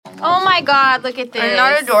my God, look at this. Are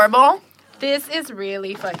not adorable? This is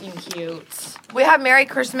really fucking cute. We have Merry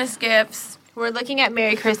Christmas gifts. We're looking at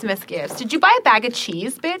Merry Christmas gifts. Did you buy a bag of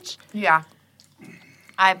cheese, bitch? Yeah.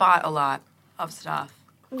 I bought a lot of stuff.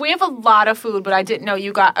 We have a lot of food, but I didn't know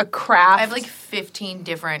you got a craft. I have like 15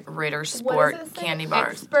 different Ritter Sport candy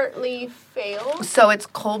bars. Expertly failed. So it's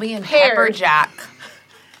Colby and Pear. Pepper Jack.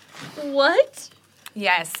 What?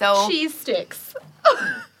 Yes, so Cheese sticks.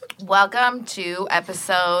 welcome to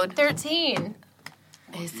episode 13.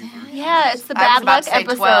 Is it? Yeah, it's the I was bad about luck to say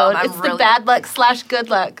episode. 12. I'm It's the really- bad luck / good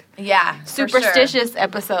luck. Yeah, for sure. Superstitious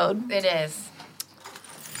episode. It is.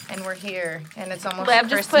 And we're here, and it's almost Lev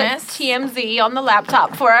just put Christmas. TMZ on the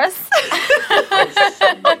laptop for us.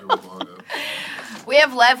 We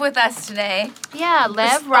have Lev with us today. Yeah,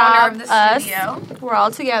 Lev, owner Rob, of the us. studio. We're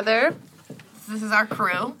all together This is our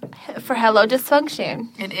crew. for Hello Dysfunction.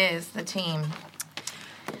 It is the team.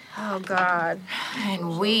 Oh, God.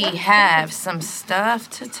 And we have some stuff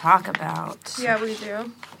to talk about. Yeah, we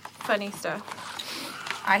do. Funny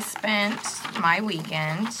stuff. I spent my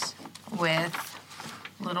weekend with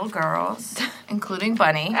little girls, including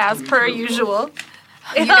Bunny. As per usual.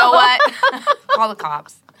 You know what? Call the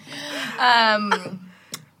cops.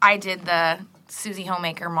 I did the Susie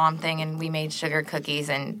Homemaker mom thing, and we made sugar cookies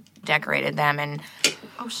and decorated them. And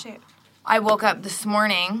Oh, shit. I woke up this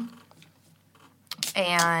morning,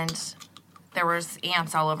 and there was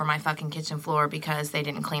ants all over my fucking kitchen floor because they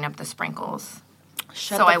didn't clean up the sprinkles.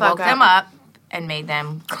 So I woke them up and made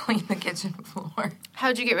them clean the kitchen floor.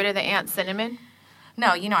 How'd you get rid of the ant cinnamon?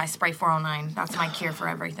 No, you know I spray 409. That's my cure for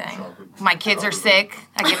everything. My kids are sick.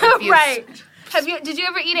 I give them a few. Right. Did you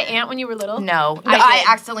ever eat an ant when you were little? No, I I did.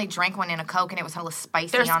 accidentally drank one in a Coke and it was hella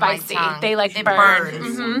spicy They're on spicy. my tongue. They like it burn.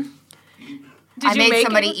 burns. Mm-hmm. I made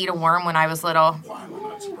somebody eat a worm when I was little. Why am I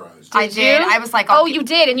not surprised? I did. I was like, Oh, you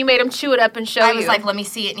did, and you made him chew it up and show you. I was like, let me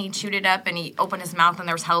see it, and he chewed it up, and he opened his mouth, and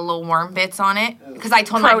there was hella little worm bits on it. Because I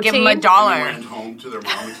told him I'd give him Protein. They $1. went home to their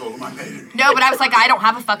mom and told them I made it. No, but I was like, I don't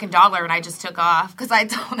have a fucking $1, and I just took off. Because I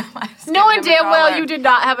told him I was Knowing giving him damn well $1. you did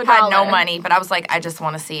not have a Had dollar. no money, but I was like, I just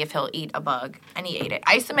want to see if he'll eat a bug. And he ate it.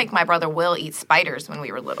 I used to make my brother Will eat spiders when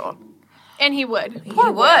we were little. And he would. He Poor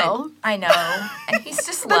would. Will. I know. And he's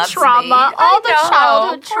just The loves trauma. me. All the I know.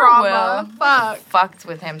 childhood Poor trauma. Will. Fuck. Fucked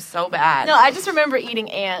with him so bad. No, I just remember eating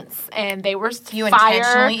ants, and they were You fire.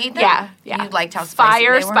 intentionally eat them? Yeah, yeah. You liked how spicy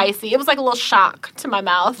fire, they were? spicy. It was like a little shock to my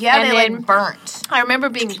mouth. Yeah, and they then like burnt. I remember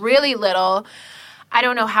being really little. I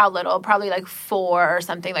don't know how little, probably like 4 or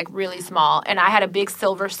something, like really small. And I had a big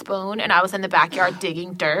silver spoon, and I was in the backyard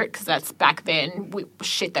digging dirt because that's back then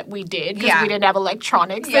shit that we did because Yeah. we didn't have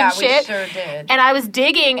electronics Yeah, and shit. we sure did. And I was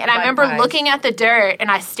digging, and I remember Likewise. looking at the dirt, and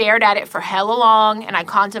I stared at it for hella long, and I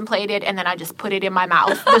contemplated, and then I just put it in my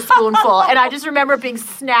mouth, the spoonful. And I just remember being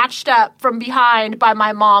snatched up from behind by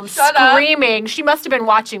my mom, Shut up. screaming. She must have been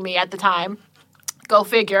watching me at the time. Go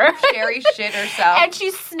figure. Sherry shit herself. And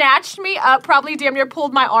she snatched me up, probably damn near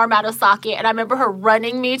pulled my arm out of socket. And I remember her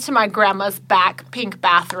running me to my grandma's back pink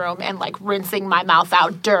bathroom and like rinsing my mouth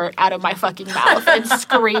out, dirt out of my fucking mouth and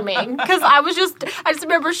screaming. Because I just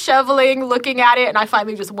remember shoveling, looking at it, and I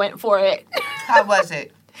finally just went for it. How was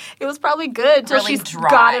it? It was probably good till Really she dry.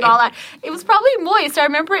 got it all out. It was probably moist. I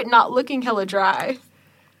remember it not looking hella dry.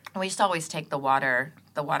 We used to always take the water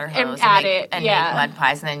hose add make, it, and yeah. make mud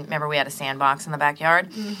pies. And then remember we had a sandbox in the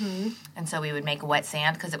backyard, and so we would make wet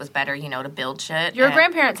sand because it was better, to build shit. Your And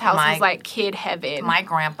grandparents' house my- was like kid heaven. My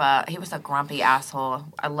grandpa, he was a grumpy asshole.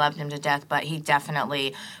 I loved him to death, but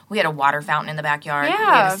we had a water fountain in the backyard. We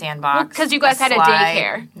had a sandbox. Because you guys had a slide.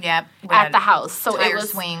 daycare. Yep. We At had the house, so it tire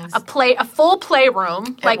was swings. a full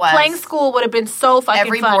playroom. Like was. playing school would have been so fucking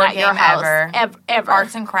Every fun board at your game house. ever. Ever.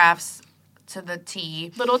 Arts and crafts to the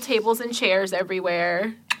T. Little tables and chairs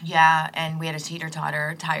everywhere. Yeah, and we had a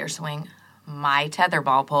teeter-totter, tire swing, my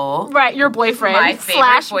tetherball pole. Right, your boyfriend My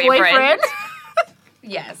favorite / boyfriend.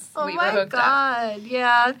 Yes, Oh we were my hooked up. God,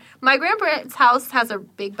 yeah. My grandparents' house has a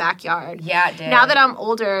big backyard. Yeah, it did. Now that I'm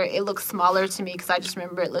older, it looks smaller to me because I just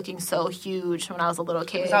remember it looking so huge when I was a little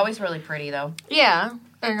kid. It was always really pretty, though. Yeah,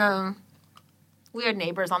 and we had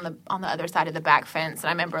neighbors on the other side of the back fence, and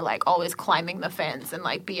I remember like always climbing the fence and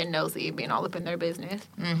like being nosy, being all up in their business.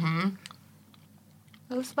 Mm-hmm.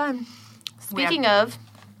 It was fun. Speaking of,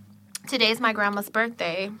 today's my grandma's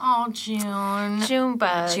birthday. Oh, June.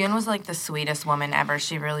 Junebug. June was like the sweetest woman ever.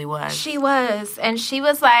 She really was. She was, and she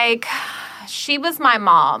was like, she was my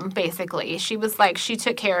mom, basically. She was like, she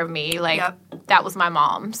took care of me. Like, Yep. that was my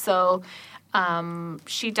mom. So,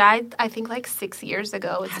 she died, I think, like 6 years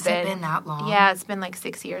ago. Has it been that long? Yeah, it's been like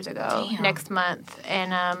 6 years ago. Damn. Next month.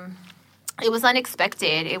 And it was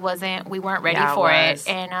unexpected. We weren't ready for it.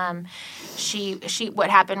 And she what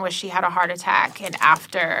happened was she had a heart attack, and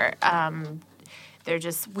after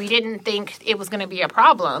we didn't think it was going to be a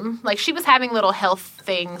problem. Like, she was having little health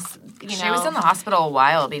things, She was in the hospital a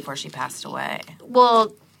while before she passed away.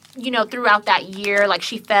 Well, throughout that year, like,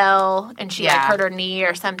 she fell and she like hurt her knee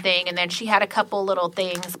or something, and then she had a couple little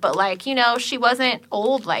things, but like, she wasn't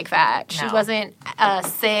old like that. She wasn't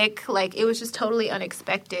sick. Like, it was just totally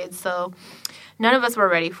unexpected. So none of us were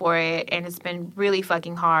ready for it, and it's been really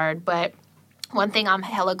fucking hard. But one thing I'm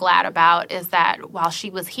hella glad about is that while she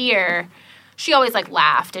was here, she always, like,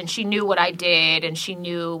 laughed, and she knew what I did, and she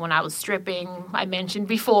knew when I was stripping. I mentioned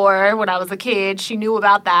before, when I was a kid, she knew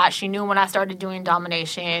about that. She knew when I started doing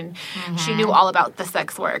domination. Mm-hmm. She knew all about the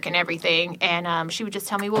sex work and everything, and she would just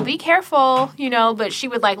tell me, well, be careful, but she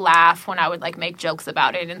would, like, laugh when I would, like, make jokes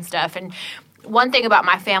about it and stuff. And one thing about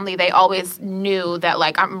my family, they always knew that,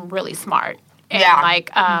 like, I'm really smart. And,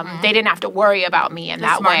 like, they didn't have to worry about me in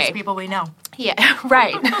that way. The smartest people we know. Yeah,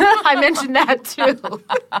 right. I mentioned that too.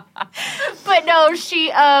 But no, she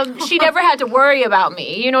never had to worry about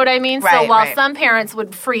me. You know what I mean? Right, so while some parents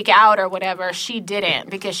would freak out or whatever, she didn't,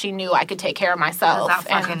 because she knew I could take care of myself. That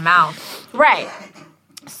fucking mouth. Right.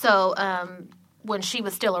 So when she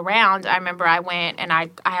was still around, I remember I went and I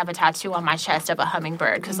have a tattoo on my chest of a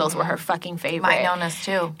hummingbird, because those were her fucking favorite. My Nona's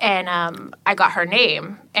too. And I got her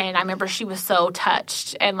name, and I remember she was so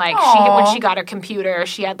touched. And like, when she got her computer,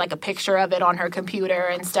 she had like a picture of it on her computer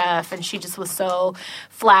and stuff, and she just was so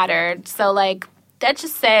flattered. So like, that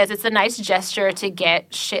just says it's a nice gesture to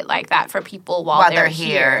get shit like that for people while they're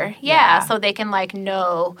here. Yeah, so they can like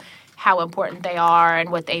know how important they are and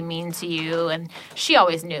what they mean to you. And she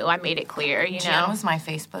always knew. I made it clear, Jen was my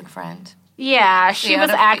Facebook friend. Yeah, she was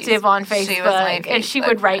active on Facebook. She was my Facebook and she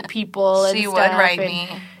would write people and stuff. She would write me.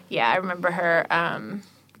 Yeah, I remember her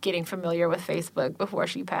getting familiar with Facebook before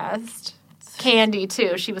she passed. Candy,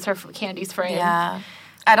 too. She was Candy's friend. Yeah.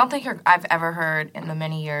 I don't think I've ever heard, in the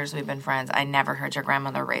many years we've been friends, I never heard your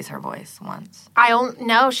grandmother raise her voice once.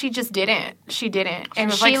 No, she just didn't. She didn't. She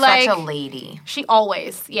was like such a lady. She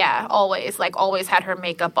always had her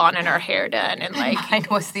makeup on and her hair done. And like, mine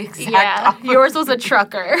was the exact opposite. Yours was a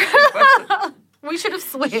trucker. We should have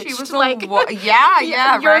switched. She was like,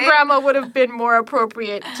 your grandma would have been more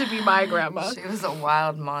appropriate to be my grandma. She was a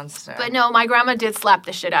wild monster. But no, my grandma did slap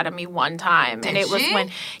the shit out of me one time. Did it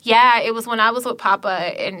she? was when I was with Papa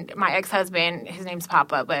and my ex-husband, his name's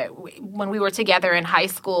Papa, but when we were together in high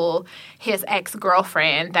school, his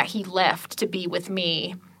ex-girlfriend that he left to be with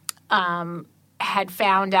me had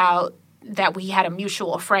found out that we had a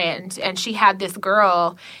mutual friend, and she had this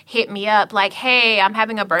girl hit me up like, hey, I'm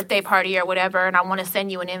having a birthday party or whatever, and I want to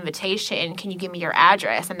send you an invitation. Can you give me your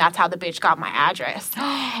address? And that's how the bitch got my address.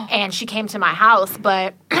 And she came to my house,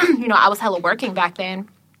 but, I was hella working back then,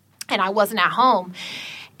 and I wasn't at home.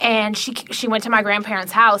 And she went to my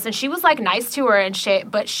grandparents' house, and she was, like, nice to her and shit,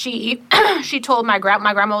 but she told my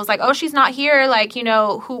grandma was like, oh, she's not here, like,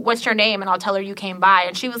 what's your name? And I'll tell her you came by.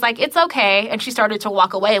 And she was like, it's okay. And she started to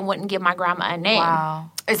walk away and wouldn't give my grandma a name. Wow.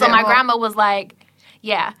 So my grandma was like,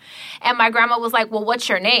 yeah. And my grandma was like, well, what's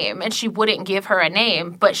your name? And she wouldn't give her a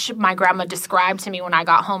name. But my grandma described to me when I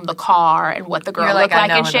got home the car and what the girl looked like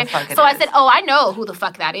and shit. So I said, oh, I know who the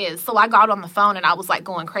fuck that is. So I got on the phone and I was like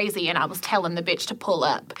going crazy and I was telling the bitch to pull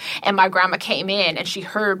up. And my grandma came in and she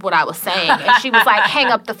heard what I was saying. And she was like, hang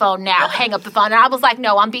up the phone now. Hang up the phone. And I was like,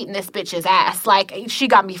 no, I'm beating this bitch's ass. Like, she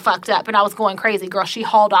got me fucked up. And I was going crazy. Girl, she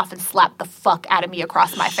hauled off and slapped the fuck out of me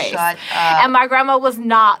across my face. Shut up. And my grandma was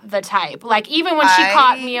not the type. Like, even when she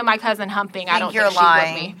caught me and my cousin humping, I don't think she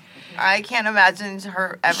would me. I can't imagine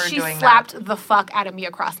her ever doing that. She slapped the fuck out of me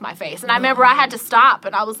across my face. And I remember I had to stop,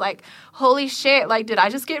 and I was like, holy shit, like, did I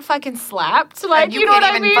just get fucking slapped? Like, and you know what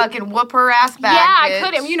I mean? You couldn't even fucking whoop her ass back, yeah, bitch. I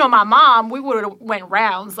couldn't. My mom, we would have went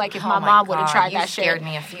rounds, like, if my mom would have tried that shit. You scared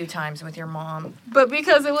me a few times with your mom. But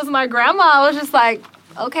because it was my grandma, I was just like,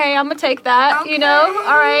 okay, I'm going to take that, all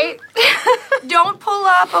right. Don't pull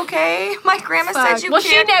up, okay? My grandma said you can't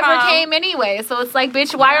she never came anyway, so it's like,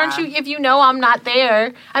 bitch, why aren't you, if you know I'm not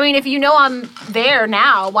there, I mean, if you know I'm there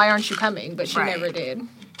now, why aren't you coming? But she never did.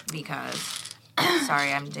 Because,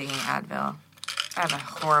 sorry, I'm digging Advil. I have a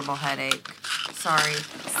horrible headache. Sorry.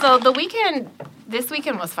 So this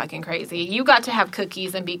weekend was fucking crazy. You got to have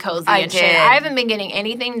cookies and be cozy and shit. I haven't been getting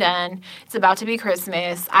anything done. It's about to be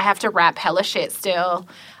Christmas. I have to wrap hella shit still.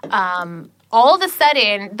 All of a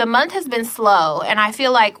sudden, the month has been slow, and I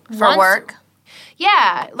feel like for work?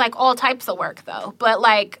 Yeah, like all types of work, though. But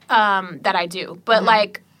like, that I do. But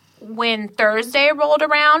like, when Thursday rolled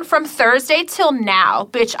around, from Thursday till now,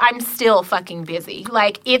 bitch, I'm still fucking busy.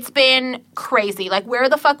 Like, it's been crazy. Like, where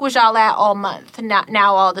the fuck was y'all at all month?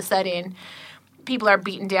 Now all of a sudden, people are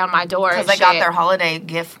beating down my door. Because they got their holiday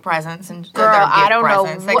gift presents. And girl, their gift I don't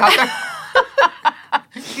presents.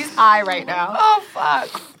 know. She's high right now. Oh,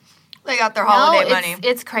 fuck. They got their holiday money.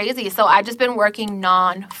 It's crazy. So I've just been working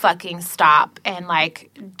non-fucking stop and, like,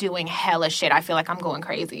 doing hella shit. I feel like I'm going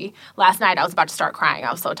crazy. Last night I was about to start crying.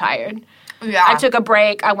 I was so tired. Yeah. I took a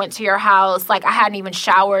break. I went to your house. Like, I hadn't even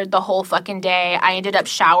showered the whole fucking day. I ended up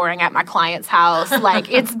showering at my client's house.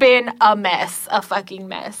 Like, it's been a mess. A fucking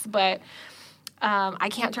mess. But I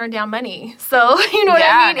can't turn down money. So, you know what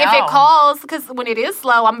I mean? No. If it calls, because when it is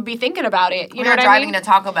slow, I'm going to be thinking about it. You know what I mean? Driving to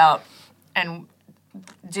Taco Bell and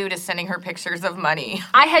dude is sending her pictures of money.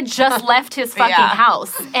 I had just left his fucking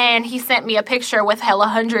house, and he sent me a picture with hella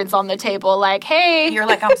hundreds on the table, like, hey. You're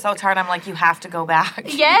like, I'm so tired. I'm like, you have to go back.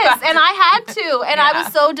 Yes, and I had to, and I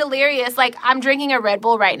was so delirious. Like, I'm drinking a Red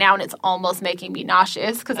Bull right now, and it's almost making me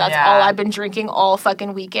nauseous, because that's all I've been drinking all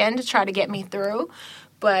fucking weekend to try to get me through.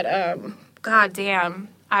 But, god damn.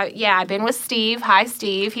 I've been with Steve. Hi,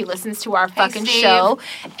 Steve. He listens to our fucking show,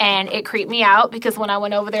 and it creeped me out, because when I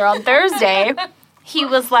went over there on Thursday, he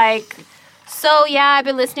was like, so, yeah, I've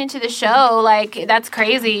been listening to the show. Like, that's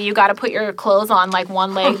crazy. You got to put your clothes on, like,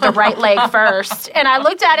 one leg, the right leg first. And I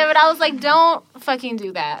looked at him, and I was like, don't fucking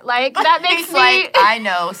do that. Like, that makes he's me... like, I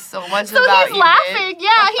know so much about you. So he's laughing.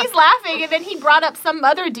 Yeah, he's laughing. And then he brought up some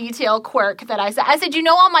other detail quirk that I said. I said, you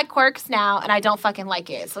know all my quirks now, and I don't fucking like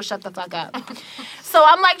it, so shut the fuck up. So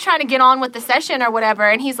I'm, like, trying to get on with the session or whatever,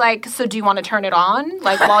 and he's like, so do you want to turn it on,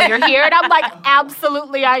 like, while you're here? And I'm like,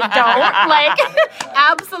 absolutely I don't. Like,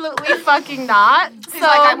 absolutely fucking not. He's like,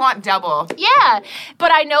 I want double. Yeah,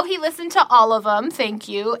 but I know he listened to all of them, thank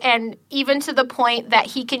you, and even to the point that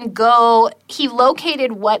he can go, he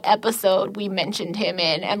located what episode we mentioned him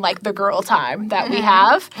in and, like, the girl time that we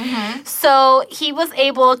have. Mm-hmm. So he was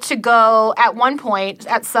able to go at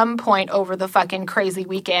some point over the fucking crazy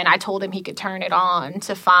weekend, I told him he could turn it on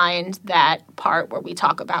to find that part where we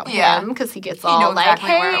talk about him, because he gets all like, exactly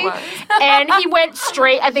hey. And he went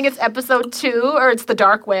straight, I think it's episode 2, or it's the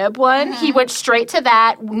dark web one. Mm-hmm. He went straight to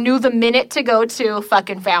that, knew the minute to go to,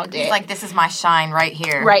 fucking found it. He's like, this is my shine right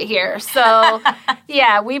here. Right here. So,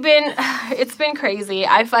 yeah, it's been crazy.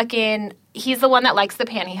 He's the one that likes the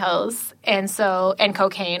pantyhose and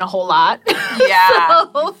cocaine a whole lot. Yeah,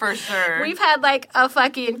 so for sure. We've had, like, a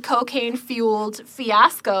fucking cocaine-fueled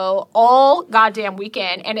fiasco all goddamn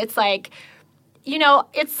weekend, and it's like, you know,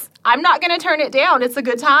 I'm not going to turn it down. It's a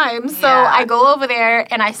good time. So I go over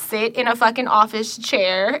there, and I sit in a fucking office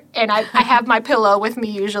chair, and I have my pillow with me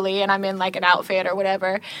usually, and I'm in, like, an outfit or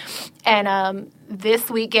whatever. And this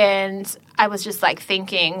weekend, I was just, like,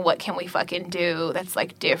 thinking, what can we fucking do that's,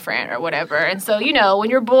 like, different or whatever. And so, you know, when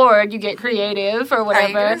you're bored, you get creative or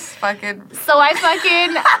whatever. So I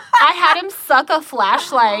had him suck a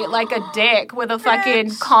flashlight like a dick with a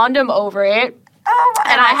fucking condom over it. Oh,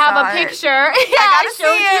 and I have a picture. I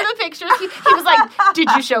showed you the pictures. He was like, did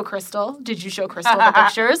you show Crystal? Did you show Crystal the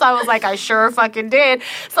pictures? I was like, I sure fucking did.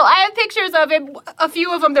 So I have pictures of him. A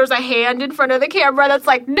few of them, there's a hand in front of the camera that's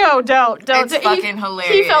like, no, don't. It's fucking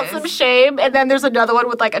hilarious. He felt some shame. And then there's another one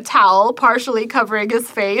with, like, a towel partially covering his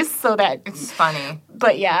face so that... It's funny.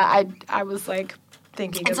 But yeah, I was, like,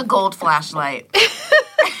 thinking It's a gold flashlight.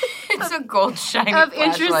 It's a gold shiny of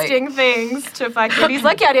flashlight. Interesting things to fucking... He's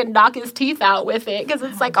lucky I didn't knock his teeth out with it, because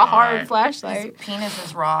it's like a hard flashlight. His penis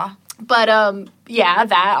is raw. But,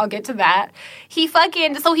 I'll get to that.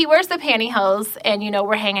 So he wears the pantyhose, and, you know,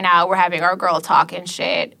 we're hanging out, we're having our girl talk and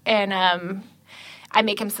shit, and, I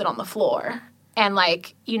make him sit on the floor. And,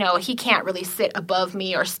 like, you know, he can't really sit above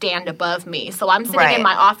me or stand above me. So I'm sitting in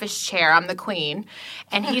my office chair. I'm the queen.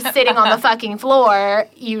 And he's sitting on the fucking floor,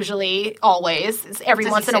 usually, always. Every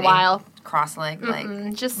once in a while. Cross-legged?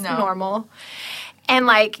 Like, just normal. And,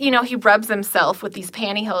 like, you know, he rubs himself with these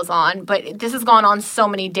pantyhose on, but this has gone on so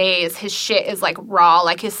many days. His shit is, like, raw.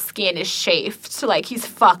 Like, his skin is chafed. Like, he's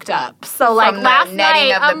fucked up. So, like, last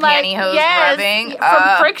night, I'm like, rubbing?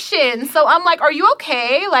 From friction. So I'm like, are you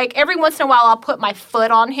okay? Like, every once in a while, I'll put my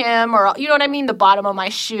foot on him, or, you know what I mean? The bottom of my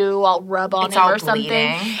shoe, I'll rub on him or something.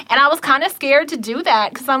 Bleeding. And I was kind of scared to do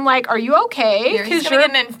that, because I'm like, are you okay? He's going to get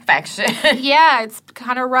an infection. Yeah, it's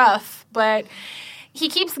kind of rough. But... he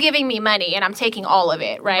keeps giving me money, and I'm taking all of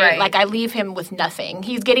it, right? Like, I leave him with nothing.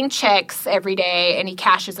 He's getting checks every day, and he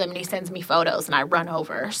cashes them, and he sends me photos, and I run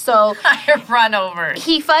over. So I run over.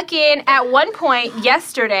 He fucking, at one point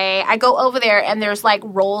yesterday, I go over there, and there's, like,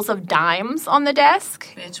 rolls of dimes on the desk.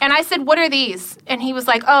 Bitch. And I said, what are these? And he was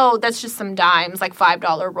like, oh, that's just some dimes, like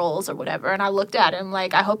 $5 rolls or whatever. And I looked at him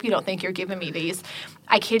like, I hope you don't think you're giving me these.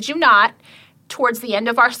 I kid you not. Towards the end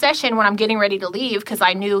of our session, when I'm getting ready to leave, because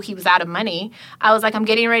I knew he was out of money, I was like, I'm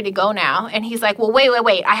getting ready to go now. And he's like, well,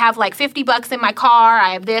 wait. I have like $50 in my car.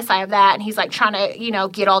 I have this, I have that. And he's like trying to,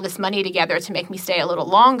 get all this money together to make me stay a little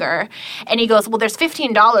longer. And he goes, well, there's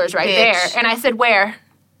 $15 right there. And I said, where?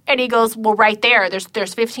 And he goes, well, right there, there's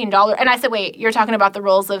 $15. And I said, wait, you're talking about the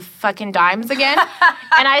rolls of fucking dimes again?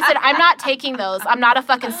 And I said, I'm not taking those. I'm not a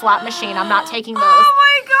fucking slot machine. I'm not taking those. Oh,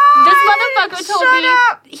 my God. This motherfucker told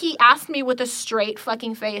me, he asked me with a straight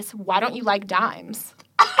fucking face, why don't you like dimes?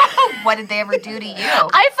 What did they ever do to you?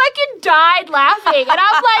 I fucking died laughing. And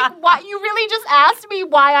I'm like, what? You really just asked me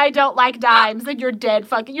why I don't like dimes, and you're dead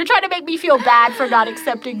fucking. You're trying to make me feel bad for not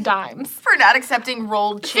accepting dimes. For not accepting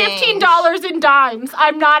rolled change. $15 in dimes.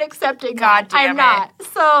 I'm not accepting God that. damn I'm not. it.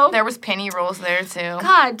 So there was penny rolls there too.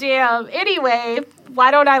 God damn. Anyway,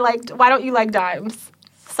 why don't you like dimes?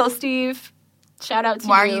 So Steve, shout out to you.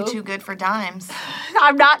 Why are you too good for dimes?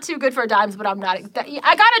 I'm not too good for dimes, but I'm not.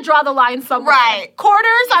 I gotta draw the line somewhere. Right. Quarters,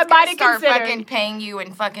 I might have start considered. Fucking paying you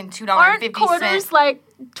in fucking $2.50. Aren't quarters like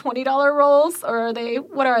 $20 rolls, or are they?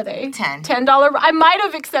 What are they? $10. I might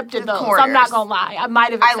have accepted those. Quarters. I'm not gonna lie. I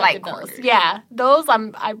might have accepted I like those. quarters. Yeah, those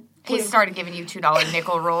He started giving you $2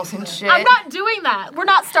 nickel rolls and shit. I'm not doing that. We're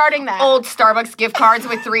not starting that. Old Starbucks gift cards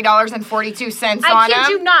with $3.42 on them. I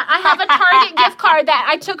kid you not. I have a Target gift card that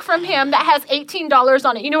I took from him that has $18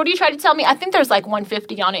 on it. You know what he tried to tell me? I think there's like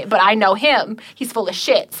 $150 on it, but I know him. He's full of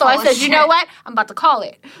shit. So I said, you know what? I'm about to call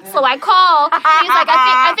it. So I call. And he's like,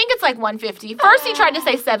 I think it's like $150. First he tried to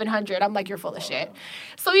say $700. I'm like, you're full of shit.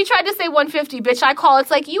 So he tried to say $150. Bitch, I call.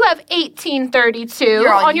 It's like, you have $18.32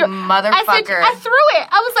 You're all on your motherfucker. I threw it.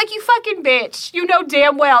 I was like, you fucking bitch. You know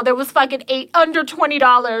damn well there was fucking under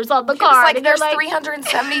 $20 on the card. It's like, there's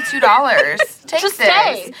 $372. Take Just this.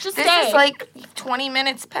 stay. Just this stay. is like 20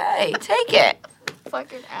 minutes pay. Take it.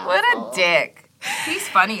 Fucking asshole. What a dick. He's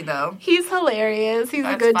funny, though. He's hilarious. He's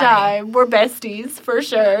That's a good funny. time. We're besties, for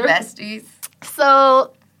sure. Besties.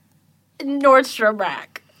 So, Nordstrom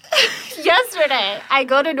Rack. Yesterday, I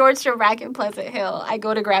go to Nordstrom Rack in Pleasant Hill. I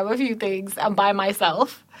go to grab a few things. I'm by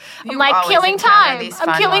myself. I'm like, killing time.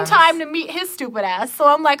 I'm killing time to meet his stupid ass. So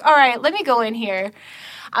I'm like, all right, let me go in here.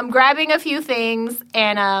 I'm grabbing a few things,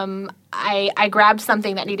 and I grabbed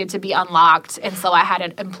something that needed to be unlocked, and so I had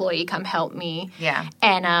an employee come help me. Yeah.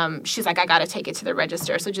 And she's like, I got to take it to the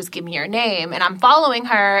register, so just give me your name. And I'm following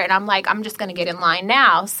her, and I'm like, I'm just going to get in line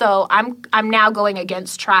now. So I'm now going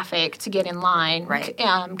against traffic to get in line. Right.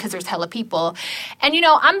 Because there's hella people. And,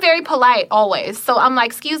 I'm very polite always. So I'm like,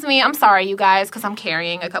 excuse me, I'm sorry, you guys, because I'm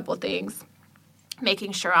carrying a couple of things,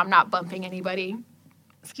 making sure I'm not bumping anybody.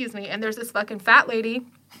 Excuse me. And there's this fucking fat lady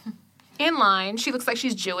in line. She looks like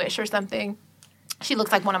she's Jewish or something. She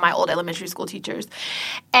looks like one of my old elementary school teachers.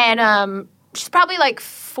 And she's probably like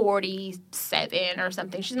 47 or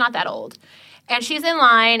something. She's not that old. And she's in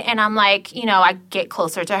line, and I'm like, I get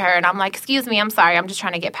closer to her, and I'm like, excuse me, I'm sorry, I'm just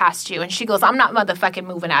trying to get past you. And she goes, I'm not motherfucking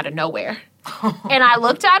moving out of nowhere. And I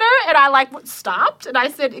looked at her, and I stopped, and I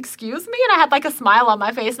said, excuse me? And I had like a smile on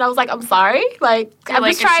my face, and I was like, I'm sorry. Like, I'm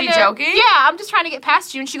just trying to. Joking? Yeah, I'm just trying to get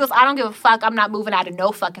past you. And she goes, I don't give a fuck. I'm not moving out of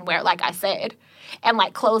no fucking where, like I said. And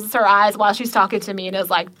like closes her eyes while she's talking to me and is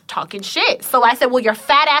like talking shit. So I said, well, your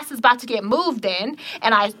fat ass is about to get moved then.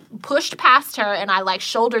 And I pushed past her and I like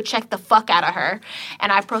shoulder checked the fuck out of her.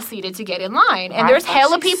 And I proceeded to get in line. And there's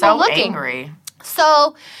hella people so looking. Angry.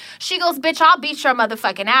 So she goes, bitch, I'll beat your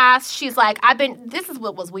motherfucking ass. She's like, this is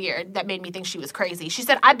what was weird that made me think she was crazy. She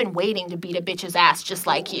said, I've been waiting to beat a bitch's ass just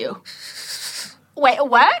like you. Wait,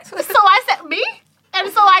 what? So I said, me? And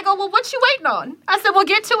so I go, well, what you waiting on? I said, well,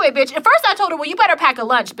 get to it, bitch. At first I told her, well, you better pack a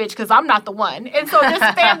lunch, bitch, because I'm not the one. And so this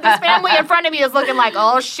family in front of me is looking like,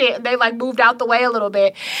 oh, shit. They, like, moved out the way a little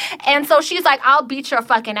bit. And so she's like, I'll beat your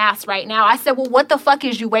fucking ass right now. I said, well, what the fuck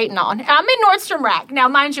is you waiting on? And I'm in Nordstrom Rack. Now,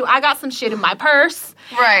 mind you, I got some shit in my purse.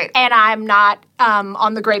 Right. And I'm not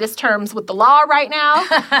on the greatest terms with the law right now.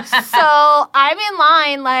 So I'm in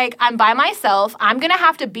line, like, I'm by myself. I'm going to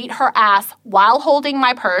have to beat her ass while holding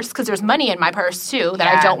my purse, because there's money in my purse, too,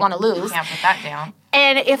 that I don't want to lose. You can't put that down.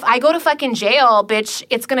 And if I go to fucking jail, bitch,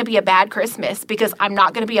 it's going to be a bad Christmas, because I'm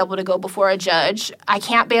not going to be able to go before a judge. I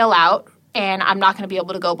can't bail out. and I'm not going to be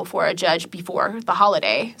able to go before a judge before the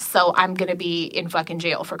holiday. So I'm going to be in fucking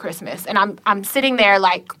jail for Christmas. And I'm sitting there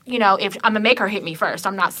like, you know, if I'm going to make her hit me first.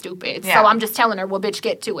 I'm not stupid. Yeah. So I'm just telling her, well, bitch,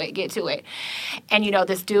 get to it. And, you know,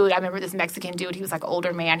 this dude, I remember this Mexican dude, he was like an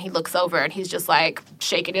older man. He looks over and he's just like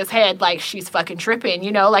shaking his head like she's fucking tripping,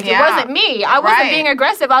 you know, like it wasn't me. I wasn't being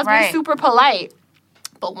aggressive. I was being super polite.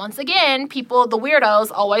 But once again, people, the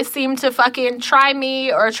weirdos, always seem to fucking try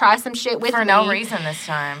me or try some shit with me. For no reason this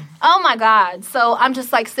time. Oh, my God. So I'm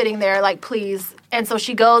just, like, sitting there, like, please. And so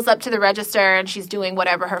she goes up to the register, and she's doing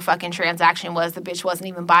whatever her fucking transaction was. The bitch wasn't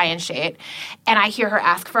even buying shit. And I hear her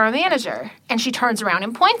ask for a manager. And she turns around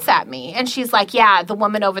and points at me. And she's like, yeah, the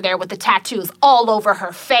woman over there with the tattoos all over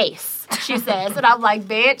her face, she says. And I'm like,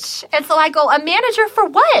 bitch. And so I go, a manager for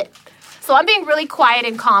what? So I'm being really quiet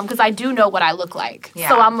and calm because I do know what I look like. Yeah.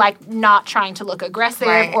 So I'm, like, not trying to look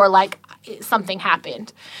aggressive or, like, something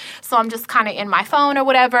happened. So I'm just kind of in my phone or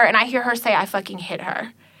whatever, and I hear her say, I fucking hit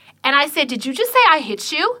her. And I said, did you just say I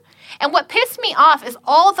hit you? And what pissed me off is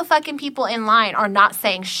all the fucking people in line are not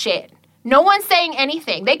saying shit. No one's saying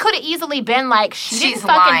anything. They could have easily been like, she's didn't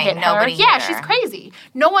fucking lying. Hit her. Nobody yeah, hit her. She's crazy.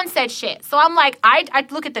 No one said shit. So I'm like, I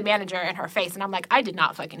look at the manager in her face, and I'm like, I did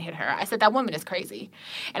not fucking hit her. I said, that woman is crazy.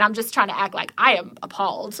 And I'm just trying to act like I am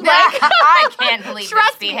appalled. Like, I can't believe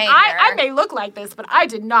trust this me, behavior. I may look like this, but I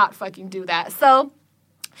did not fucking do that. So,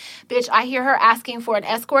 bitch, I hear her asking for an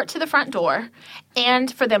escort to the front door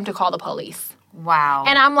and for them to call the police. Wow.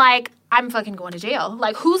 And I'm like, I'm fucking going to jail.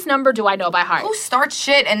 Like, whose number do I know by heart? Who starts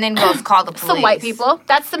shit and then goes call the police? Some white people.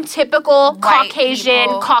 That's some typical white Caucasian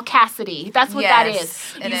caucasity. That's what that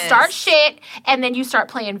is. You start shit, and then you start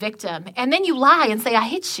playing victim. And then you lie and say, I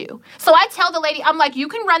hit you. So I tell the lady, I'm like, you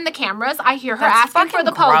can run the cameras. I hear her asking for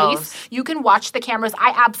the police. You can watch the cameras.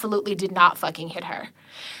 I absolutely did not fucking hit her.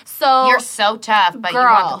 So you're so tough, but girl, you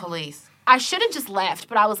want the police. I should have just left,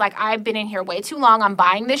 but I was like, I've been in here way too long. I'm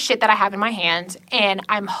buying this shit that I have in my hand, and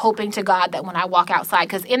I'm hoping to God that when I walk outside,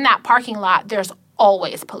 because in that parking lot, there's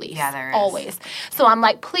always police. Yeah, there is. Always. So I'm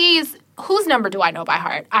like, please, whose number do I know by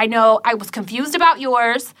heart? I know I was confused about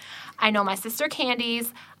yours. I know my sister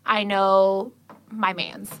Candy's. I know my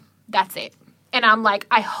man's. That's it. And I'm like,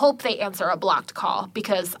 I hope they answer a blocked call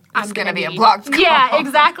because I'm going to be a blocked call. Yeah,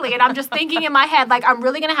 exactly. And I'm just thinking in my head, like, I'm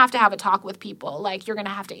really going to have a talk with people. Like, you're going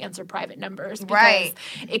to have to answer private numbers because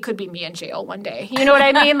it could be me in jail one day. You know what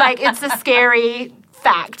I mean? Like, it's a scary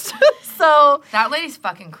fact. So that lady's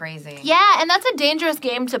fucking crazy. Yeah, and that's a dangerous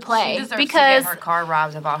game to play. She deserves because to get her car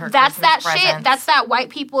robbed of all her that's Christmas that presents. shit. That's that white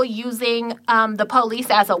people using the police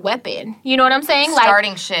as a weapon. You know what I'm saying?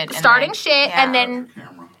 Starting like, shit.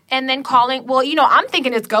 And then calling, well, you know, I'm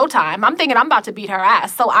thinking it's go time. I'm thinking I'm about to beat her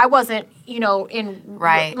ass. So I wasn't, you know,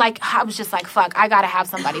 like, I was just like, fuck, I got to have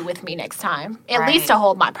somebody with me next time. At least to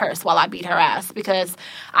hold my purse while I beat her ass. Because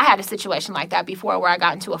I had a situation like that before where I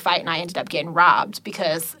got into a fight and I ended up getting robbed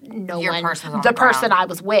because the person I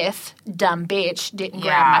was with, dumb bitch, didn't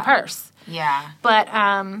grab my purse. Yeah. But,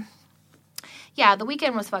 yeah, the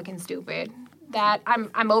weekend was fucking stupid. That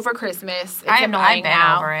I'm over Christmas. It's annoying I've been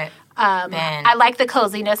now. over it. I like the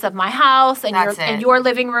coziness of my house and your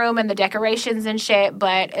living room and the decorations and shit.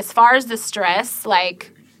 But as far as the stress,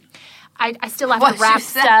 like, I still have to wrap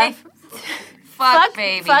stuff. Fuck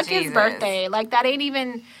baby fuck Jesus. His birthday. Like, that ain't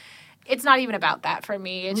even. It's not even about that for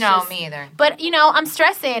me. It's no, me either. But, you know, I'm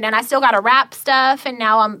stressing, and I still got to wrap stuff, and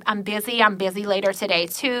now I'm busy. I'm busy later today,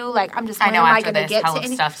 too. Like, I'm just, when am I going to get to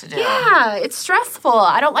any stuff to do? Yeah, it's stressful.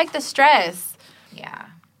 I don't like the stress. Yeah.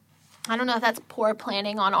 I don't know if that's poor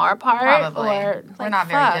planning on our part. Probably. Or, like, we're not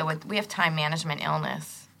very good with, we have time management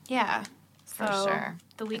illness. Yeah. For sure.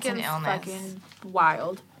 The weekend's fucking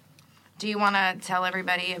wild. Do you want to tell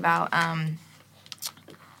everybody about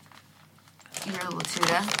your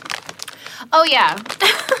Latuda? Oh, yeah.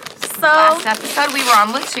 So last episode we were on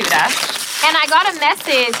Latuda. And I got a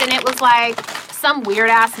message, and it was like some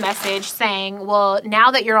weird-ass message saying, well, now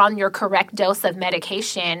that you're on your correct dose of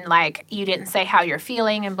medication, like, you didn't say how you're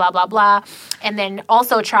feeling and blah, blah, blah. And then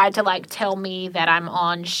also tried to, like, tell me that I'm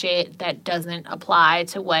on shit that doesn't apply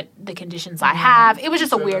to what the conditions I have. It was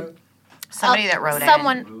just a weird... Somebody that wrote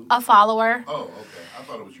someone, a follower. Oh, okay. I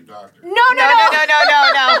thought it was your doctor. No.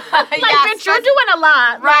 Like, bitch, you're doing a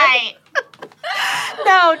lot. Right.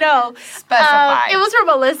 No. Specify. It was from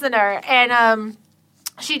a listener, and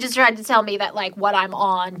she just tried to tell me that, like, what I'm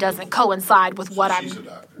on doesn't coincide with what She's a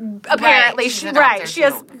doctor. Apparently, She's she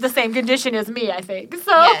has the same condition as me, I think.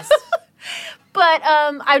 So, yes. But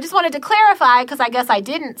I just wanted to clarify, because I guess I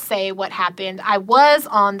didn't say what happened. I was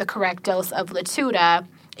on the correct dose of Latuda.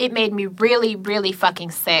 It made me really, really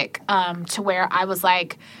fucking sick, to where I was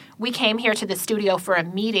like, we came here to the studio for a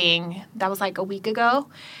meeting that was like a week ago,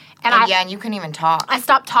 And you couldn't even talk. I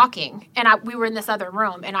stopped talking, and we were in this other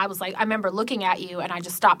room, and I was like, I remember looking at you, and I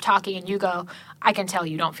just stopped talking, and you go, I can tell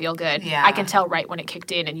you don't feel good. Yeah. I can tell right when it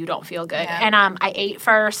kicked in, and you don't feel good. Yeah. And I ate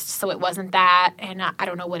first, so it wasn't that, and I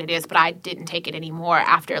don't know what it is, but I didn't take it anymore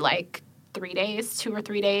after, like, 3 days, 2 or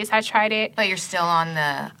 3 days I tried it. But you're still on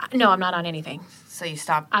the... No, I'm not on anything. So you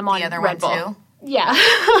stopped I'm on the other Red one, Bull. too? Yeah.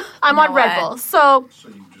 I'm on Red Bull. So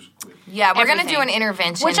you just quit. Yeah, we're going to Everything. do an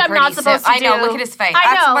intervention. Which I'm not supposed to I know, do. look at his face.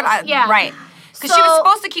 I That's know, what yeah. Right. Because she was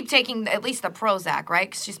supposed to keep taking at least the Prozac, right?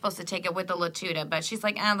 Because she's supposed to take it with the Latuda. But she's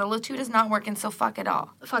like, the Latuta's not working, so fuck it all.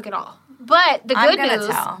 Fuck it all. But the good news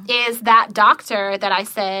is that doctor that I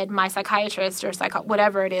said, my psychiatrist or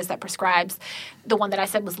whatever it is that prescribes, the one that I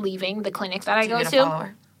said was leaving the clinic that I go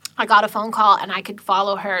to. I got a phone call and I could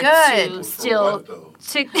follow her to still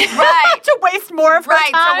to waste more of her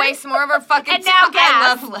time. Right, to waste more of her fucking and now time. gas. I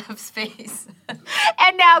love Lev's face.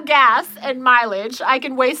 And now gas and mileage. I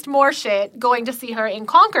can waste more shit going to see her in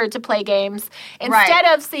Concord to play games instead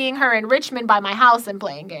of seeing her in Richmond by my house and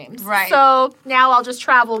playing games. Right. So now I'll just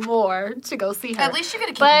travel more to go see her. At least you're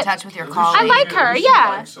going to keep in touch with your colleagues. I like her, You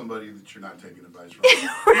like somebody that you're not taking advice from.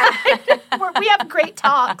 We have great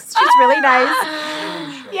talks. She's really nice.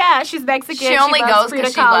 Yeah, she's Mexican. She only goes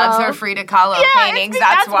because she loves her Frida Kahlo paintings.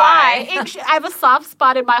 That's why. I have a soft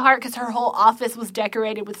spot in my heart because her whole office was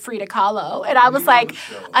decorated with Frida Kahlo. And I was like,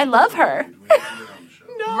 I love her.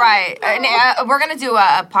 Right. And, we're going to do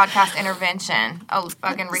a podcast intervention, a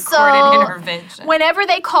fucking recorded intervention. Whenever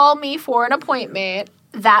they call me for an appointment,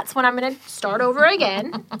 that's when I'm going to start over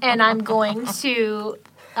again. And I'm going to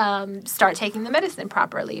start taking the medicine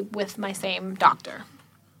properly with my same doctor.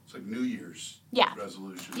 It's like New Year's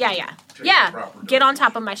resolution. Yeah. Get on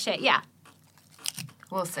top of my shit. Yeah.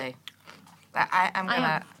 We'll see. I'm going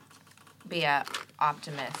to be an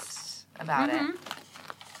optimist about it.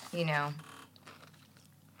 You know.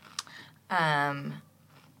 I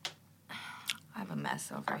have a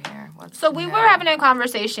mess over here. We were having a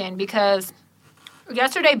conversation because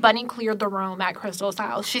yesterday Bunny cleared the room at Crystal's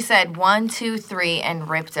house. She said 1, 2, 3 and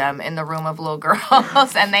ripped them in the room of little girls.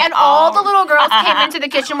 And all the little girls came into the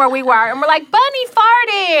kitchen where we were and were like, Bunny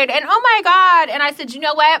farted. And oh my God. And I said, you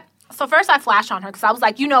know what? So first I flashed on her because I was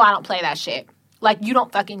like, I don't play that shit. Like, you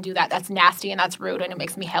don't fucking do that. That's nasty and that's rude and it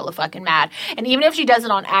makes me hella fucking mad. And even if she does it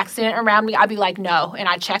on accident around me, I'd be like, no. And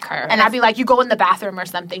I'd check her. And I'd be like, you go in the bathroom or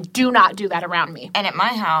something. Do not do that around me. And at my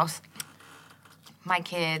house, my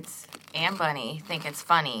kids and Bunny think it's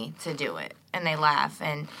funny to do it. And they laugh.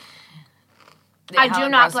 And I do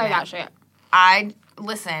not play that shit.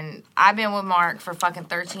 Listen, I've been with Mark for fucking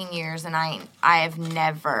 13 years and I have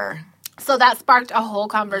never... So that sparked a whole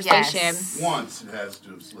conversation. Yes. Once it has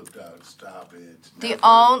to have slipped out. Stop it. The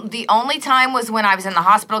only time was when I was in the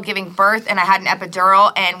hospital giving birth and I had an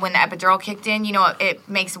epidural. And when the epidural kicked in, it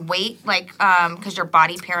makes weight, like, because your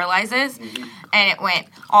body paralyzes. Mm-hmm. And it went,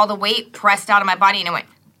 all the weight pressed out of my body and it went,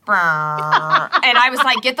 brrr. And I was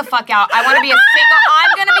like, get the fuck out. I'm going to be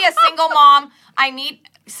a single mom. I need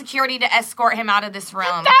security to escort him out of this room.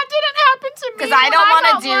 That didn't happen to me. Because I don't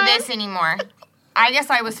want to do this anymore. I guess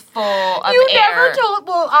I was full of air. You never told...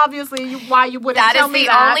 Well, obviously, why you wouldn't tell me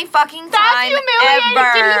that. That is the only fucking time That's humiliating.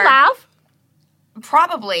 ever. Did he laugh?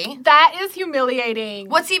 Probably. That is humiliating.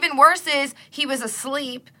 What's even worse is he was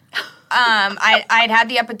asleep. I'd had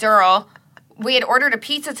the epidural. We had ordered a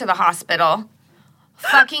pizza to the hospital.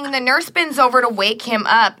 Fucking the nurse bends over to wake him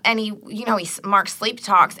up, and Mark sleep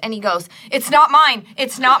talks, and he goes, "It's not mine.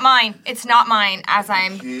 It's not mine. It's not mine." As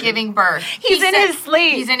I'm giving birth, he's in his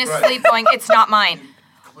sleep. He's in his sleep, going, "It's not mine."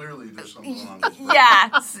 Clearly, there's something on his mind.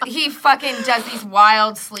 Yeah, he fucking does these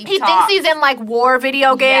wild sleep talks. He thinks he's in like war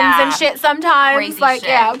video games and shit sometimes. Crazy like, shit.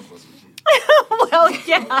 yeah. Well,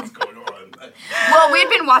 yeah. What's going on? Well, we'd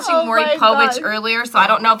been watching Maury Povich earlier, so I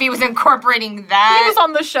don't know if he was incorporating that. He was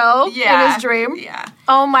on the show in his dream. Yeah.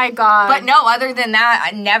 Oh, my God. But no, other than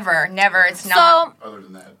that, never. It's not. Other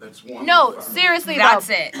than that, that's one. No, seriously, that's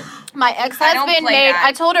it. My ex-husband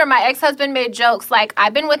I told her my ex-husband made jokes like,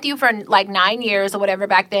 I've been with you for like 9 years or whatever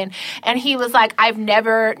back then. And he was like, I've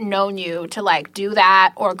never known you to like do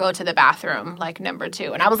that or go to the bathroom, like number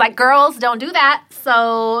 2. And I was like, girls, don't do that.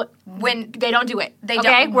 So when they don't do it,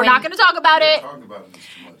 we're not going to talk about it. Talk about it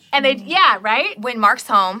too much. And right? When Mark's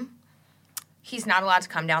home, he's not allowed to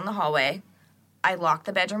come down the hallway. I lock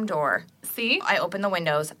the bedroom door. See? I open the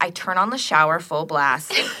windows. I turn on the shower full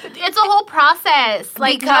blast. It's a whole process.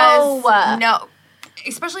 Like, because, no.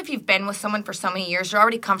 Especially if you've been with someone for so many years, you're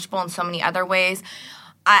already comfortable in so many other ways.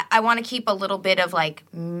 I want to keep a little bit of, like,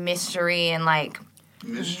 mystery and, like...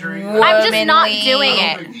 Mystery? I'm just not doing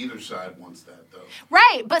I it. don't think either side wants that, though.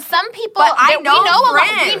 Right, but some people, But I know we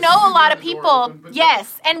friends. know a lot of Door people, open, but-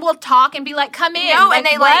 yes, and we'll talk and be like, come in. No, like, and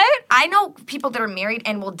they what? I know people that are married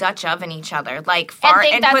and will Dutch oven each other, like fart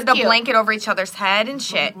think and that's put the cute. blanket over each other's head and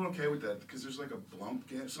Some shit. people are okay with that because there's like a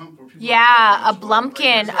blumpkin. Some where people Yeah, a like,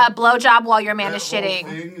 blumpkin, there's a blowjob while your man that is whole shitting.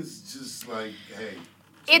 thing is just like, hey.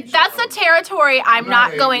 That's a territory I'm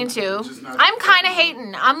not hating, going to. just not- I'm kind of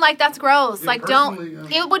hating. I'm like, that's gross. Yeah, like, don't.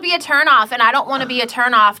 personally, It would be a turn off, and I don't want to be a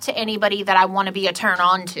turn off to anybody that I want to be a turn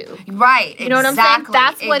on to. Right. You know what I'm saying?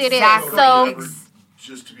 That's what it is. Exactly. So- Ever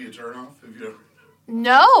just to be a turnoff? Have you ever?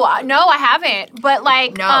 No, I haven't. But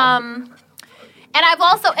like, No. and I've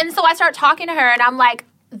also, and so I start talking to her, and I'm like,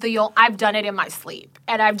 I've done it in my sleep,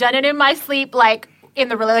 and I've done it in my sleep, like. In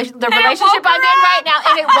the relationship woke I'm in her right now,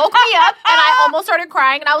 and it woke me up, and I almost started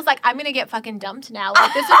crying, and I was like, I'm gonna get fucking dumped now.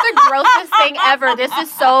 Like, this is the grossest thing ever. This is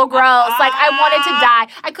so gross. Like, I wanted to die.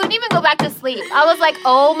 I couldn't even go back to sleep. I was like,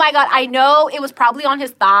 oh my God, I know it was probably on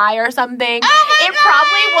his thigh or something. It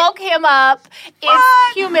probably woke him up.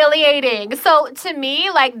 It's humiliating. So to me,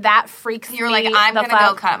 like, that freaks You're me like, I'm the gonna go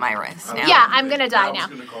fuck. cut my wrist now. Yeah, I'm gonna die now.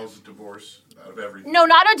 That was gonna cause a divorce out of everything. No,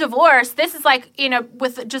 not a divorce. This is like,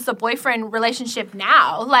 with just a boyfriend relationship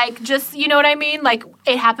now. Like, just, you know what I mean? Like,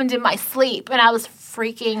 it happened in my sleep, and I was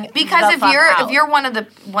freaking Because the fuck out. if you're one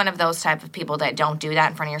of those type of people that don't do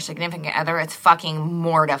that in front of your significant other, it's fucking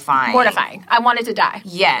mortifying. mortifying. I wanted to die.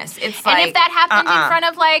 Yes, it's And like if that happened uh-uh. in front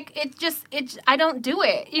of, like, I don't do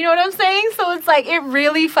it. You know what I'm saying? So it's like, it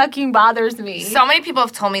really fucking bothers me. So many people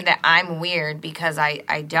have told me that I'm weird because I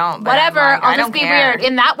don't. But Whatever, I'm like, I'll I just don't be care. weird.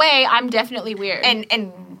 In that way, I'm definitely weird.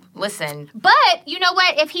 And listen, But you know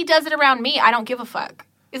what? If he does it around me, I don't give a fuck.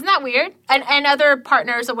 Isn't that weird? And other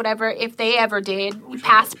partners or whatever, if they ever did, Are we talking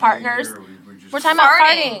past about peeing partners, here, or we just- we're talking about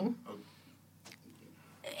Farting. farting.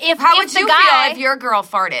 If how if would the you guy, feel if your girl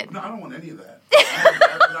farted? No, I don't want any of that.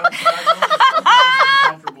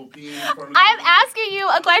 I'm comfortable peeing in front of I'm asking you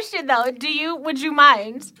a question though. Would you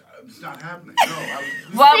mind? It's not happening. No,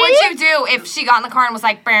 What would you do if she got in the car and was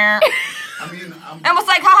like, "Brr," I mean, and was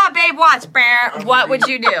like, "Haha, babe, watch, brr"? What would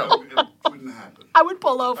you do? It wouldn't happen. I would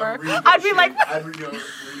pull over. I'd be like, I'd renegotiate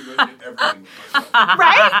everything with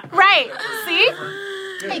myself. right. See?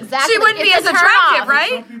 Yeah. Exactly. She wouldn't be It's as a turn attractive, off.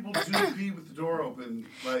 right? Some people do pee with the door open.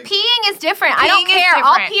 Like, Peeing is different. I don't Peeing is care.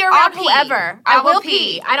 I'll different. pee around I'll pee. whoever. I will will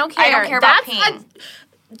pee. I don't care. I don't care about That's peeing.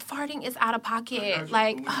 farting is out of pocket. when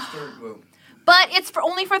Like, you start, well, but it's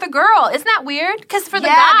only for the girl. Isn't that weird? Because for the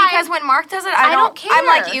Yeah, guy, because when Mark does it, I don't I'm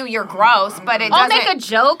like, care. ew, you're gross, but it I'll doesn't. make a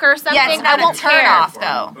joke or something. Yeah, it's not I a won't turn care. off. funny,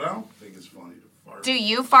 though. But I don't think it's funny to fart. Do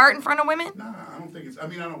you fart in front of women? Nah, I don't think it's. I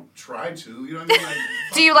mean, I don't try to. You know what I mean? Like,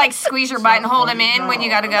 Do you like squeeze your butt and hold him in when you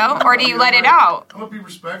gotta go, or do you let it like, out? I'm gonna be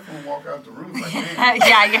respectful and walk out the room. Like, man,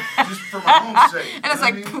 Yeah. just for my own sake. And it's you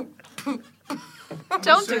like, know what I mean? poop. I'm Don't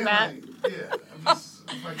just do saying, that. like, yeah,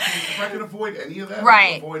 if I can avoid any of that,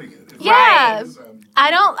 Right. I'm avoiding it. If Yeah. it is,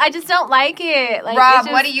 I just don't like it. Like, Rob, it's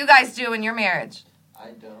just, what do you guys do in your marriage? I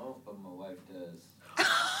don't, but my wife does.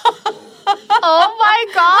 Oh my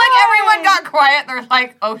god! Like everyone got quiet. They're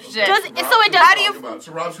like, oh shit. Does, so it How does. do you- talk about,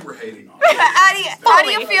 so Rob's who we're hating on. How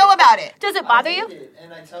do you feel about it? Does it bother I you? hate it,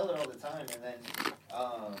 and I tell her all the time, and then,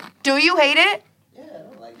 Do you hate it? yeah, I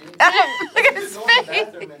don't like it. Look at his Just go in the face.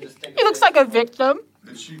 bathroom and just take He looks like a victim.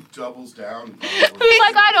 And she doubles down. He's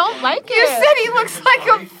like, I don't like You it. said he looks like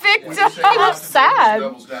a victim. He looks sad. She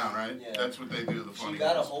doubles down, right? Yeah. That's what they do. The She funny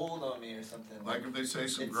got a ones. hold on me or something. Like if they say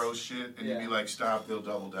some It's- gross shit and you be yeah. like, stop, they'll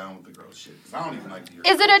double down with the gross shit. 'Cause I don't even like to hear.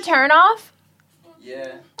 Is it a turn off?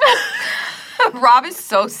 Yeah. Rob is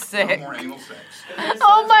so No sick. more anal sex.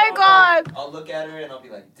 Oh my God. I'll look at her and I'll be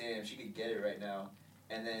like, damn, she could get it right now.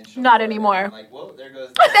 And then she'll Not fart, and anymore. I'm like, well, there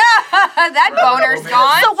goes. That boner's So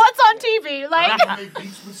gone. what's on TV? Like, I make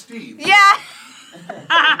beats with Steve. Yeah.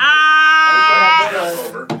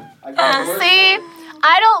 Over. see,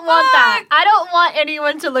 I don't want that. I don't want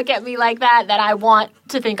anyone to look at me like that. That I want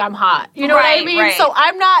to think I'm hot. You know what I Right, mean? right. So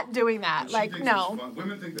I'm not doing that. She like, thinks no, it's fun.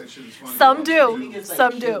 Women think that shit is funny. Some But do. I think it's, like,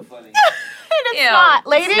 Some cute do. and funny. and it's Ew, not. it's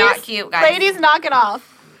Ladies, not cute, guys. ladies, knock it off.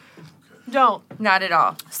 Don't. Not at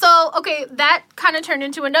all. So, okay, that kind of turned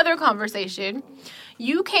into another conversation.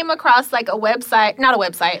 You came across like a website, not a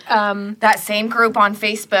website. That same group on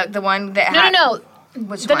Facebook, the one that had No.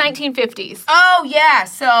 Which The one? 1950s. Oh yeah.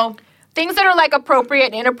 So Things that are like appropriate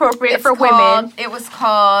and inappropriate It's for called- women. It was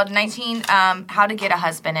called How to Get a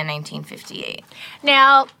Husband in 1958.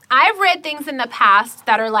 Now, I've read things in the past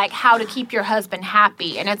that are like how to keep your husband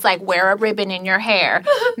happy. And it's like wear a ribbon in your hair.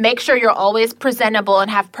 Make sure you're always presentable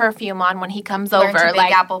and have perfume on when he comes Learn over. to bake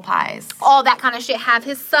Like apple pies. all that kind of shit. Have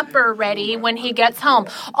his supper ready when he gets home.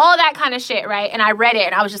 All that kind of shit, right? And I read it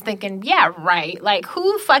and I was just thinking, yeah, right. Like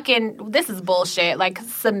who fucking, this is bullshit. Like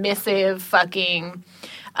submissive fucking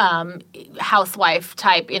housewife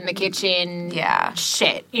type in the kitchen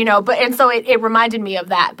shit, you know, but and so it reminded me of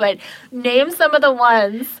that. But name some of the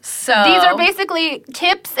ones. So These are basically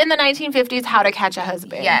tips in the 1950s how to catch a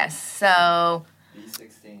husband. Yes. So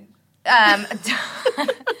B16.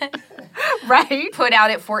 Right? Put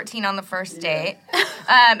out at 14 on the first date.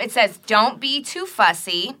 It says, don't be too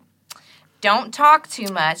fussy. Don't talk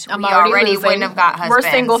too much. I'm We already losing. wouldn't have got husbands.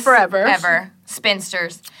 We're single forever. Ever.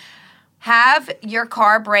 Spinsters. Have your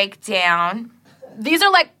car break down. These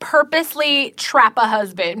are like purposely trap a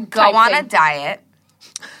husband. Go type on thing. a diet.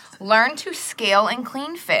 Learn to scale and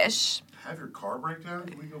clean fish. Have your car break down?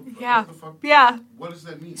 Can we go? Yeah. What the fuck? Yeah. What does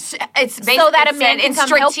that mean? It's basically So that a it man said can in come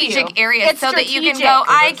help strategic you. areas It's so that you can strategic. go,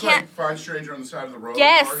 So I that's can't. Like find stranger on the side of the road.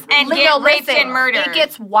 Yes, car break and down? get No, raped listen, and murdered. It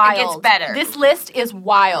gets wild. It gets better. This list is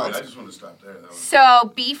wild. Wait, I just want to stop there. That was,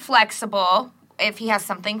 So be flexible. If he has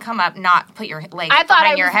something come up, not put your legs I thought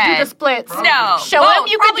I behind your would head. do the splits. No. Show Both. him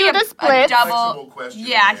you could Probably do the a splits. double. flexible question.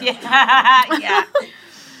 Yeah. Yeah.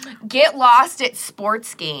 Get lost at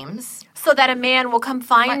sports games So that a man will come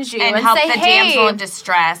find you and and help say, the hey. damsel in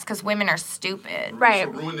distress because women are stupid. Right. So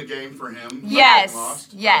ruin the game for him. Yes.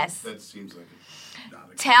 Lost? Yes. That seems like not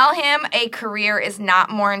a Tell him a career is not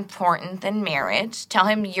more important than marriage. Tell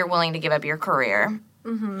him you're willing to give up your career. So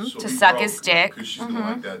To be suck broke, his dick. Because she's gonna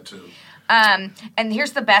like that too. And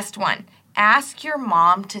here's the best one. Ask your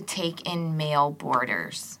mom to take in male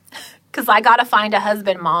boarders. Because I got to find a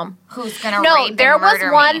husband, Mom. Who's going to No, rape there and was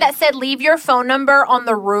murder one me. that said, leave your phone number on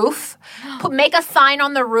the roof. Make a sign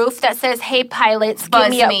on the roof that says, hey, pilots, Buzz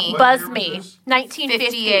give me a me. What buzz year was me. this?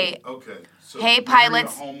 1958. 58. Okay. So Hey, marry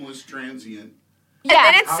pilots. A homeless transient. Yeah.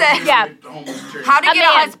 And then it How says, do you Yeah. make the homeless transient? how to A get a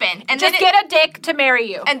man. husband. And Just then get a dick to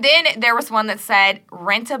marry you. And then there was one that said,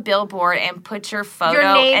 rent a billboard and put your photo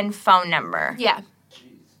Your name- and phone number. Yeah.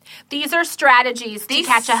 These are strategies These-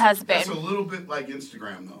 to catch a That's husband. a little bit like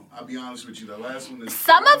Instagram, though. I'll be honest with you. The last one is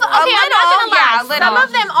Some of, okay, I'm little, not going to yeah, lie. a little. Some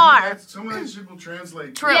of them are. Some of that shit will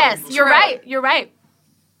translate. True. Yes, you're True. right. You're right.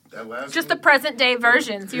 That last Just the one, present day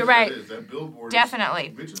versions. You're right. That is. That billboard.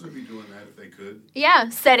 Definitely. Bitches would be doing that if they could. Yeah,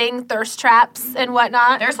 setting thirst traps and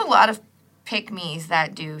whatnot. There's a lot of pick-me's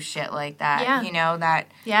that do shit like that. Yeah. You know, that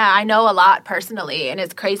Yeah, I know a lot personally, and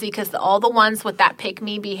it's crazy because all the ones with that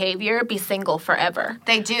pick-me behavior be single forever.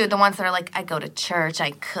 they do. The ones that are like, I go to church,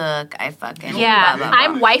 I cook, I fucking... Yeah, blah, blah, blah.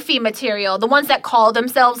 I'm wifey material. The ones that call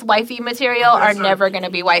themselves wifey material are That's not- never going to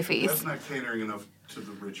be That's wifeys. not catering enough to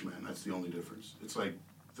the rich man. That's the only difference. It's like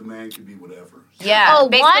the man can be whatever. Yeah. Oh,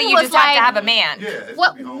 Basically, one you was just have to like- have a man. Yeah. it's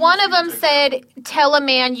What to be homeless, one of you can them take care said, tell a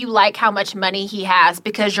man you like how much money he has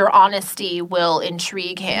because your honesty will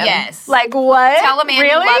intrigue him. Yes. Like what? Tell a man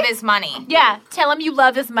really? you love his money. Yeah, tell him you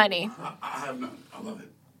love his money. of it. I have none. I love it.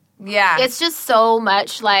 Yeah. It's just so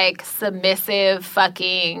much like submissive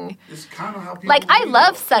fucking. It's kind of how people. Like I lead,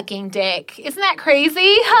 love though. sucking dick. Isn't that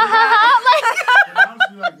crazy? Ha ha ha! And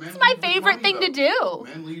honestly, like, men Like my lead with favorite money, thing to though.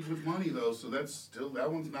 do. Men lead with money though, so that's still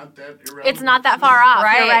that one's not that irrelevant. It's not that far off.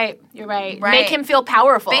 Right. You're right. You're right. Right. Make him feel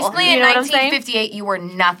powerful. Basically, you in know what I'm saying? 1958, you were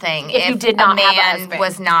nothing If you did not a have a man husband.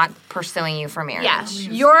 was not pursuing you for marriage.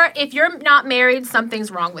 Yeah, if you're not married,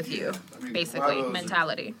 something's wrong with you. I mean, a lot Basically, of those are-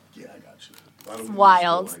 mentality. Yeah, I got you. A lot of It's women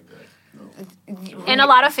wild. still like that. No. And a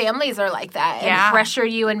lot of families are like that Yeah. and pressure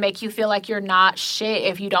you and make you feel like you're not shit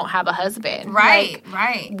if you don't have a husband. Right, Like,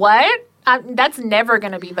 right. what? That's never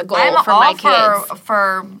going to be the goal I'm for all my kids.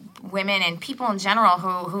 for women and people in general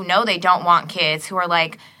who know they don't want kids, who are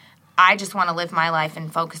like, I just want to live my life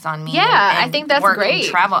and focus on me. Yeah, and I think that's work great. And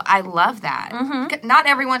travel. I love that. Not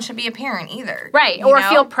everyone should be a parent either. Right. you Or know?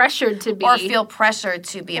 feel pressured to be. or feel pressured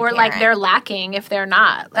to be a or parent. like they're lacking if they're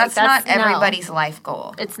not. Like, that's not no. everybody's life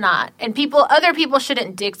goal. It's not. And other people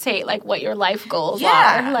shouldn't dictate like what your life goals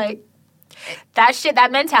Yeah. are. Like that shit,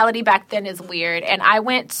 that mentality back then is weird. And I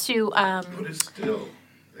went to But it's still,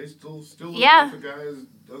 they still look Yeah. if a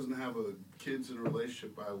guy doesn't have a kids in a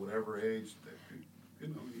relationship by whatever age, that you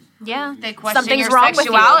know, he's Yeah. he's- They question something's your wrong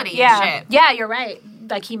sexuality with you. and Yeah. shit. Yeah, you're right.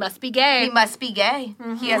 Like he must be gay. He must be gay.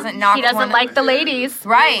 He hasn't knocked He doesn't one- like the ladies.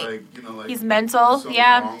 Right. Like, you know, like, He's mental, something's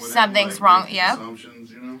yeah. wrong with him, Something's like, wrong, making yeah.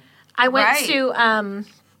 Assumptions, you know. I went Right.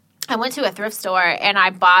 to a thrift store and I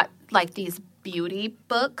bought like these beauty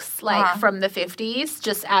books like from the 50s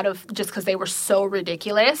just because they were so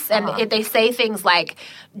ridiculous, and they say things like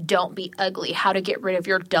don't be ugly, how to get rid of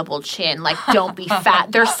your double chin, like don't be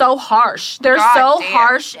fat. They're so harsh. They're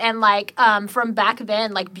harsh, and like from back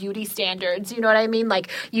then, like beauty standards, you know what I mean? Like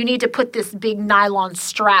you need to put this big nylon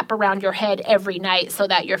strap around your head every night so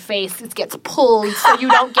that your face gets pulled so you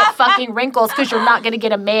don't get fucking wrinkles, because you're not going to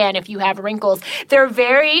get a man if you have wrinkles. They're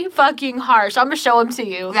very fucking harsh. I'm going to show them to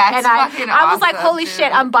you. That's fucking I was like, awesome, holy dude.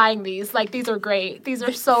 shit, I'm buying these. Like, these are great. These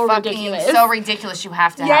are so ridiculous. So ridiculous, you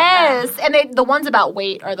have to have Yes, and the ones about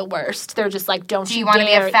weight are the worst. They're just like, don't Do you you want to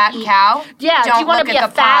be dare a fat eat. cow? Yeah, do you want to be a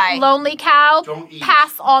fat, lonely cow? Don't eat.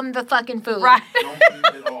 Pass on the fucking food. Right. Don't eat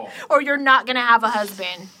at all. Or you're not going to have a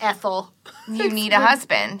husband, Ethel. You need a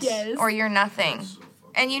husband. Yes. Or you're nothing.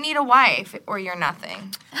 And you need a wife, or you're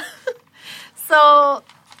nothing. So,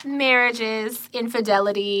 marriages,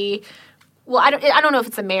 infidelity. Well, I don't know if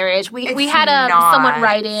it's a marriage. We had someone not.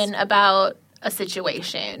 write in about a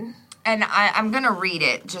situation. And I'm going to read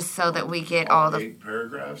it just so that we get all the... 8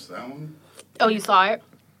 paragraphs, that one? Oh, you saw it?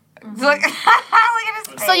 Look at his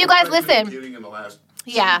face. So you guys Like the listen. beginning and the last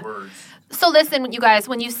Yeah. 2 words. So listen, you guys,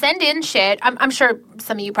 when you send in shit, I'm sure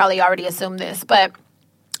some of you probably already assumed this, but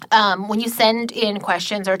when you send in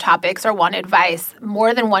questions or topics or want advice,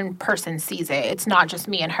 more than one person sees it. It's not just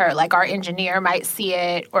me and her. Like our engineer might see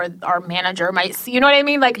it, or our manager might see. You know what I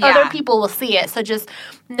mean? Like other people will see it. So just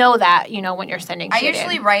know that, when you're sending shit I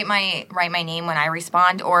usually in. write my name when I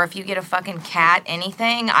respond, or if you get a fucking cat,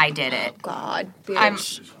 anything, I did it. God,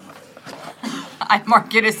 bitch. I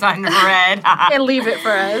mark it as unread. And leave it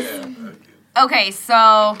for us. Okay,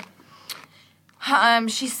 so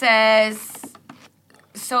she says,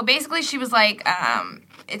 so basically she was like,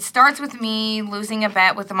 it starts with me losing a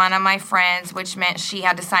bet with one of my friends, which meant she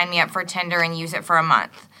had to sign me up for Tinder and use it for a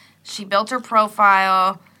month. She built her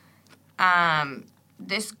profile.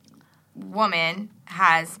 This woman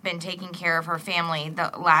has been taking care of her family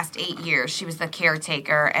the last 8 years. She was the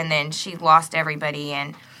caretaker, and then she lost everybody,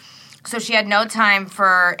 and so she had no time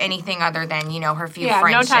for anything other than, her few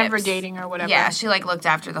friendships. No time for dating or whatever. Yeah, she, looked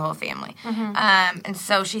after the whole family. And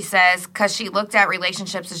so she says, because she looked at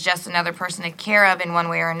relationships as just another person to care of in one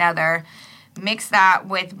way or another, mix that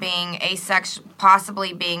with being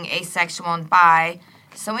possibly being asexual and bi.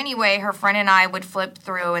 So anyway, her friend and I would flip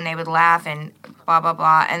through, and they would laugh and blah, blah,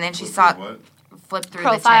 blah. And then she saw... What? Flip through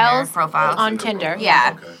Profiles? the Tinder profiles. On Tinder.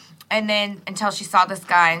 Yeah. Okay. And then until she saw this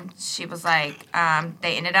guy, and she was like,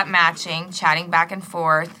 they ended up matching, chatting back and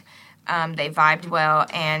forth. They vibed well.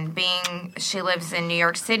 And she lives in New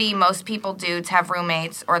York City, most dudes have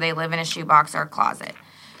roommates, or they live in a shoebox or a closet.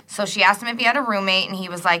 So she asked him if he had a roommate, and he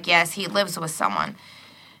was like, yes, he lives with someone.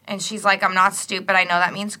 And she's like, I'm not stupid. I know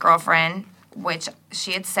that means girlfriend, which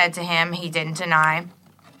she had said to him. He didn't deny.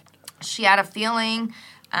 She had a feeling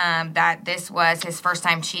that this was his first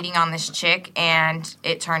time cheating on this chick, and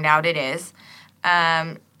it turned out it is.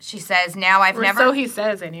 She says, So he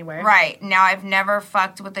says anyway. Right. Now I've never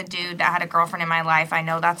fucked with a dude that had a girlfriend in my life. I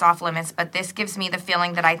know that's off limits, but this gives me the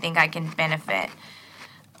feeling that I think I can benefit.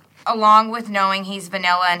 Along with knowing he's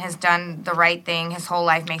vanilla and has done the right thing his whole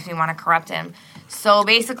life makes me want to corrupt him. So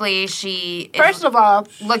basically she is First of all,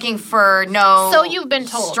 looking for no so you've been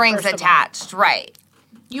told, strings first of all. attached. Right.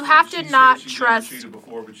 you have to She not said she'd trust never cheated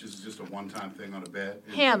before, but she's just a one-time thing on a bet.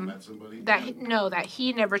 and him. she met somebody. that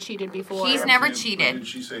he never cheated before. He's I'm never saying, cheated. Didn't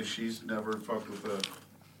she say she's never fucked with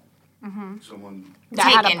someone that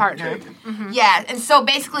had a taken. partner. taken? Yeah, and so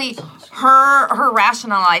basically, her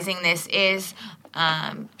rationalizing this is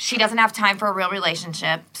she doesn't have time for a real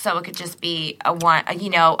relationship, so it could just be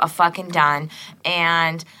a fucking done.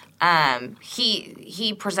 And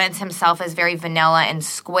he presents himself as very vanilla and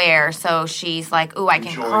square, so she's like, "Ooh, I can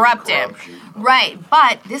Enjoying corrupt him." corruption. Right,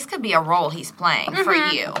 but this could be a role he's playing for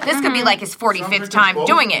you. This could be like his 45th time Both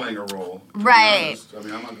doing it. playing a role, to be Right. honest. I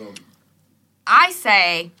mean, I'm not going. I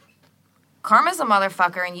say, karma's a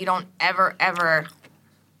motherfucker, and you don't ever,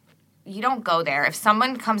 you don't go there. If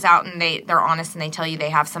someone comes out and they're honest and they tell you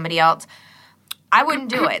they have somebody else, I wouldn't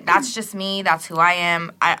do it. That's just me. That's who I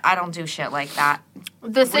am. I don't do shit like that.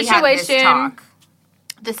 The We had this situation. talk.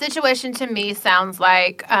 The situation to me sounds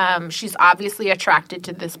like she's obviously attracted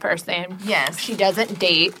to this person. Yes. She doesn't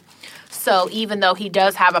date. So even though he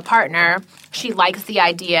does have a partner, she likes the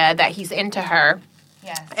idea that he's into her.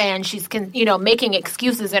 Yes. And she's, making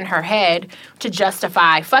excuses in her head to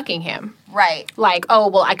justify fucking him. Right. Like, oh,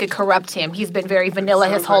 well, I could corrupt him. He's been very vanilla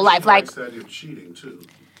his whole life. Like, that you're cheating too.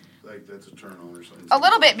 like that's a turn on or something? A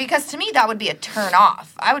little bit, because to me that would be a turn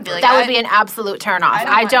off. I would be like, That would be an absolute turn off.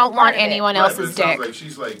 I don't want anyone Right, but else's it sounds dick. like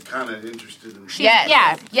she's like kind of interested in. Yes.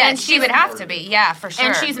 Yeah. Yeah, And she would have to be. Yeah, for sure.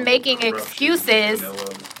 And she's making Corruption, excuses.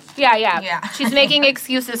 vanilla. Yeah. She's making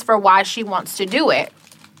excuses for why she wants to do it.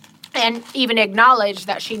 And even acknowledge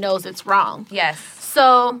that she knows it's wrong. Yes.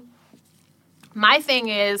 So, my thing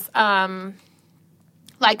is,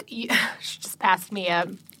 she just passed me a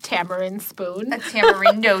tamarind spoon. A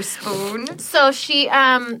tamarindo spoon. So she, so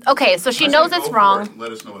she I knows say it's go for wrong. it and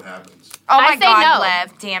let us know what happens. Oh I my say God, no.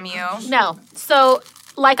 Lev, damn you. No. So,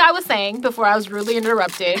 like I was saying before I was rudely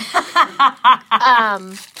interrupted,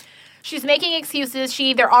 she's making excuses.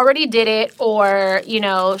 She either already did it or,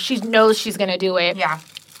 she knows she's going to do it. Yeah.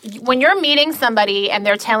 When you're meeting somebody and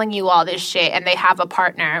they're telling you all this shit and they have a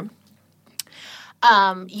partner,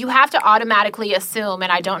 you have to automatically assume,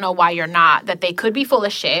 and I don't know why you're not, that they could be full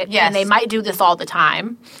of shit. Yes. And they might do this all the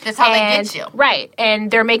time. That's how they get you. Right. And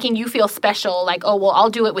they're making you feel special, like, oh, well, I'll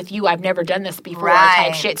do it with you. I've never done this before Right.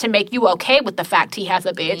 type shit, to make you okay with the fact he has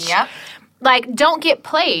a bitch. Yep. Like, don't get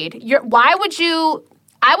played. Why would you...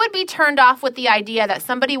 I would be turned off with the idea that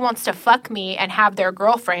somebody wants to fuck me and have their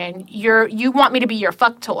girlfriend. You want me to be your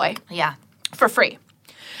fuck toy Yeah. for free.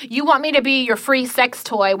 You want me to be your free sex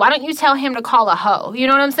toy. Why don't you tell him to call a hoe? You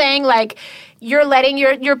know what I'm saying? Like, you're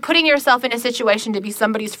putting yourself in a situation to be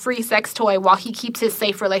somebody's free sex toy while he keeps his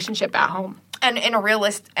safe relationship at home. And in a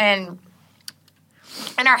realist, and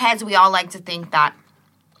in our heads, we all like to think that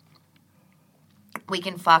we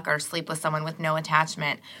can fuck or sleep with someone with no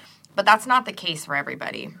attachment. But that's not the case for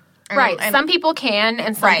everybody. Right. And some people can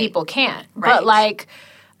and some Right. people can't. Right. But, like,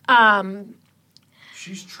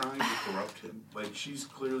 She's trying to corrupt him. Like she's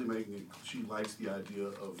clearly making it. She likes the idea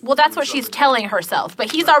of. well, that's what she's telling herself.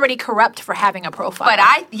 But he's already corrupt for having a profile.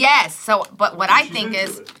 But what I She's think into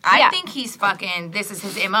is, it. I Yeah. think he's fucking, this is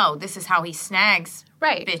his MO. This is how he snags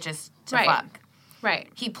Right. bitches to Right. fuck. Right.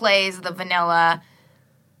 He plays the vanilla,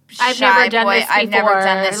 I've shy never done boy, this I've never before,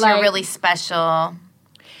 done this, like- you're really special.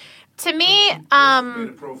 To me, Made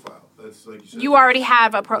a profile. That's like you said. you already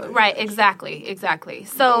have a right, exactly.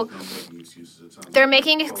 So Both making excuses. It sounds they're like.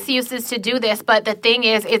 making excuses to do this, but the thing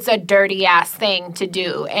is, it's a dirty ass thing to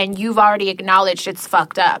do, and you've already acknowledged it's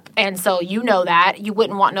fucked up, and so you know that you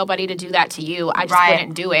wouldn't want nobody to do that to you. I just Right.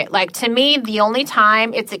 wouldn't do it. Like, to me, the only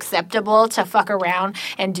time it's acceptable to fuck around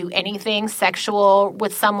and do anything sexual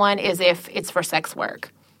with someone is if it's for sex work.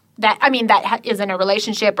 That is in a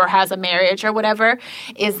relationship or has a marriage or whatever,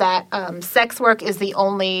 is that sex work is the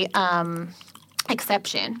only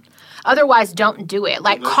exception. Otherwise, don't do it.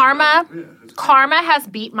 Like, Karma has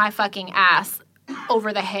beat my fucking ass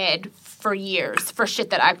over the head for years for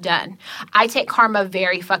shit that I've done. I take Karma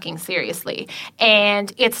very fucking seriously,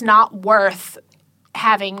 and it's not worth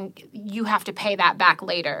having you have to pay that back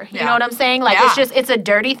later. You Yeah. know what I'm saying? Like, Yeah. it's a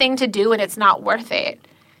dirty thing to do, and it's not worth it.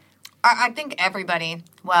 I think everybody,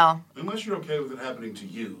 well, Unless you're okay with it happening to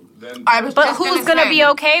you, then. I was But just who's gonna gonna say, be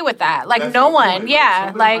okay with that? Like, that's no the one. point. Yeah,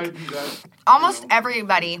 Somebody like, might be that, almost you know,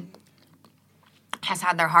 everybody has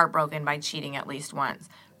had their heart broken by cheating at least once.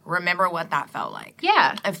 Remember what that felt like.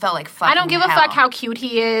 yeah. It felt like fucking I don't give a hell. fuck how cute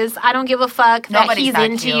he is. I don't give a fuck that Nobody's he's that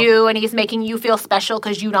into cute. you and he's making you feel special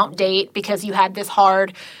because you don't date because you had this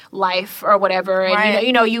hard life or whatever. And Right.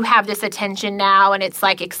 you have this attention now and it's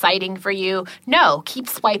like exciting for you. No, keep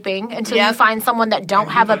swiping until you Yep. find someone that don't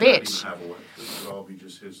and have a he might not bitch. even have a wife. This could all be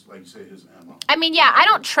just his, like you say, his ammo. I mean, yeah, I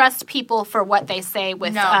don't trust people for what they say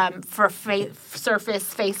with No. for surface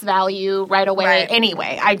face value right away. Right.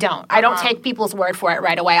 Anyway, I don't. I don't Uh-huh. take people's word for it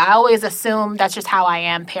right away. I always assume that's just how I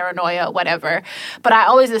am, paranoia, whatever. But I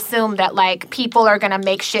always assume that like people are gonna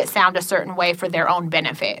make shit sound a certain way for their own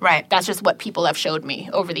benefit. Right. That's just what people have showed me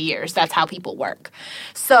over the years. That's how people work.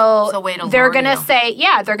 So It's a way to they're lure gonna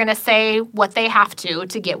you. they're gonna say what they have to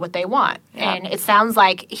get what they want. Yeah. And it sounds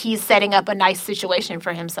like he's setting up a nice situation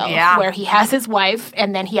for himself Yeah. where he has his wife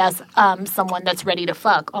and then he has someone that's ready to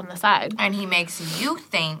fuck on the side. And he makes you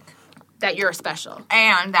think, That you're special.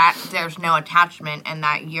 and that there's no attachment, and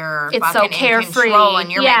that you're It's fucking so carefree. in control,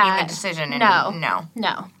 and you're Yeah. making the decision. And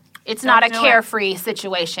No. It's not a do it. carefree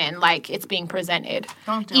situation like it's being presented.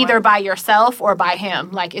 Don't do Either it. by yourself or by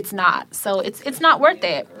him. Like, it's not. So it's not worth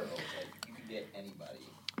it. Girl, you could get anybody.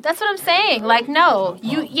 That's what I'm saying. Like, no.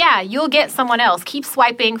 You'll get someone else. Keep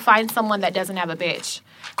swiping, find someone that doesn't have a bitch.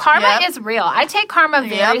 Karma Yep. is real. I take karma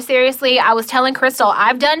very Yep. seriously. I was telling Crystal,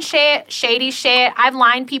 I've done shady shit. I've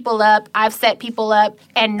lined people up. I've set people up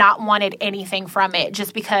and not wanted anything from it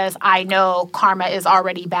just because I know karma is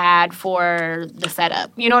already bad for the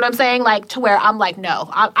setup. You know what I'm saying? Like, to where I'm like, no.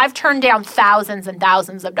 I've turned down thousands and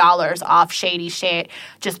thousands of dollars off shady shit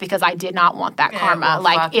just because I did not want that karma. will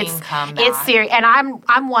Like, fucking come it's back. serious. And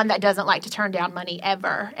I'm one that doesn't like to turn down money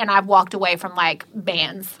ever. And I've walked away from, like,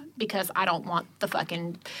 bands because I don't want the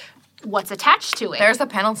fucking what's attached to it. There's a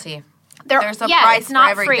penalty. There's a yeah, price it's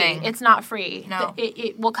not for everything. free. It's not free. No.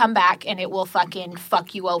 It will come back and it will fucking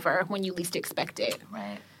fuck you over when you least expect it.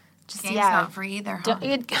 Right. Just Game's yeah, not free either, huh?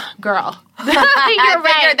 girl. I You're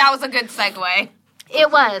right. figured that was a good segue.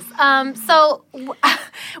 It was. So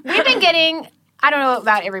we've been getting. I don't know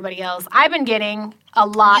about everybody else. I've been getting a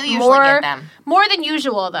lot You usually more, get them. more than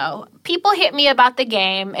usual though. People hit me about the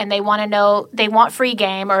game and they want to know, they want free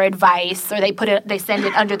game or advice, or they send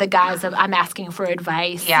it under the guise of I'm asking for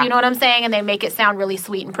advice. Yeah. You know what I'm saying? And they make it sound really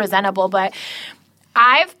sweet and presentable. But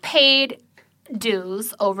I've paid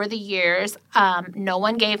dues over the years. No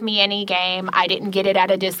one gave me any game. I didn't get it at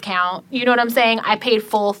a discount. You know what I'm saying? I paid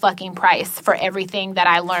full fucking price for everything that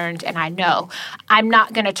I learned and I know. I'm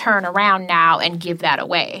not going to turn around now and give that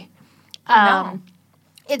away. No.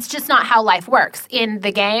 It's just not how life works in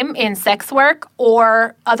the game, in sex work,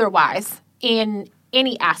 or otherwise in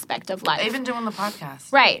any aspect of life. Even doing the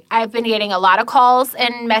podcast. Right. I've been getting a lot of calls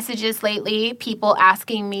and messages lately, people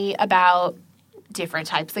asking me about different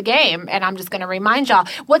types of game, and I'm just going to remind y'all.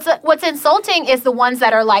 What's insulting is the ones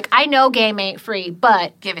that are like, I know game ain't free,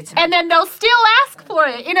 but Give it to me. and then they'll still ask for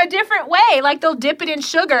it in a different way. Like they'll dip it in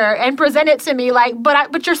sugar and present it to me like,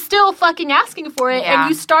 but you're still fucking asking for it, Yeah. and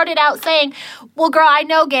you started out saying, well, girl, I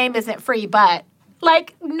know game isn't free, but.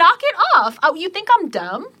 Like, knock it off. Oh, you think I'm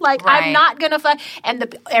dumb? Like, Right. I'm not going to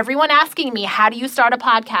and everyone asking me, how do you start a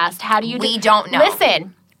podcast? How do you We don't know.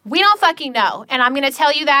 Listen, we don't fucking know. And I'm going to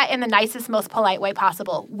tell you that in the nicest, most polite way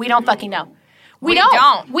possible. We don't fucking know. We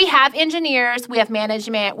don't. We have engineers. We have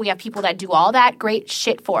management. We have people that do all that great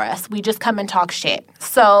shit for us. We just come and talk shit.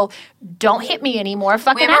 So don't hit me anymore. We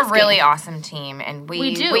Fucking have a asking. really awesome team, and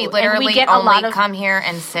We do, We and literally we get a only lot of- come here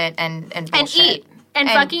and sit and And bullshit. eat. And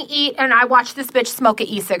fucking eat. And I watch this bitch smoke an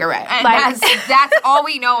e-cigarette. And Like, that's all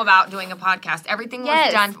we know about doing a podcast. Everything Yes.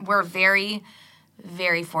 was done. We're very,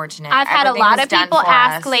 very fortunate. I've had a Everything lot was of done people for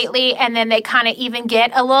ask us. lately, and then they kind of even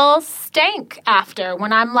get a little stank after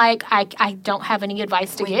when I'm like, I don't have any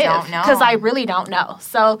advice to We give don't know. because I really don't know.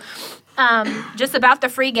 So, just about the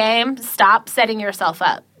free game, stop setting yourself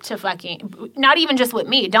up to fucking, not even just with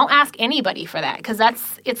me. Don't ask anybody for that because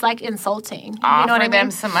it's like insulting. Offer You know what I mean?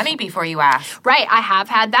 them some money before you ask. Right. I have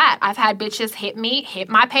had that. I've had bitches hit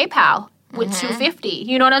my PayPal with $250.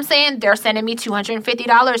 You know what I'm saying? They're sending me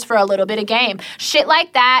 $250 for a little bit of game. Shit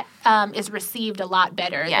like that is received a lot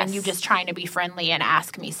better Yes. than you just trying to be friendly and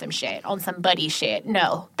ask me some shit on some buddy shit.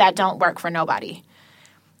 No, that don't work for nobody.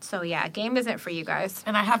 So yeah, game isn't for you guys.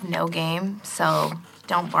 And I have no game, so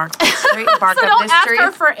don't bark up the street. Bark So up don't this ask street.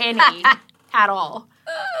 her for any at all.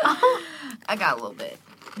 I got a little bit,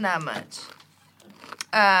 not much.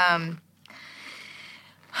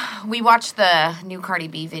 We watched the new Cardi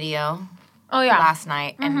B video Oh yeah. last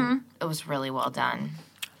night, and it was really well done.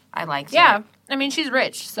 I liked Yeah. it. I mean, she's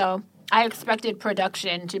rich, so I expected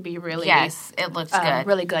production to be really Yes, it looks good.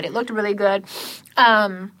 really good. It looked really good.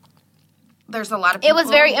 There's a lot of It people. was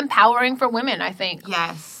very empowering for women, I think.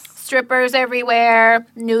 Yes. Strippers everywhere,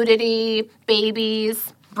 nudity,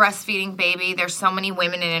 babies. Breastfeeding baby. There's so many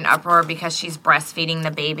women in an uproar because she's breastfeeding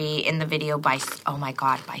the baby in the video by, oh my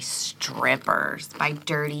God, by strippers. By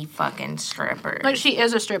dirty fucking strippers. Like, she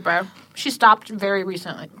is a stripper. She stopped very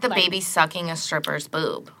recently. The Like, baby's sucking a stripper's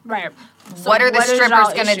boob. Right. So What are the what is strippers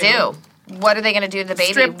y'all going to issue? do? What are they going to do to the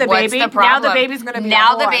baby? Strip the What's baby? the Now problem? the baby's gonna be a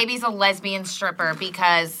Now the whore. baby's a lesbian stripper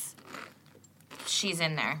because she's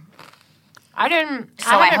in there. I didn't.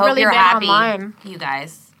 So I I haven't hope really you're been happy, online. you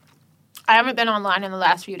guys. I haven't been online in the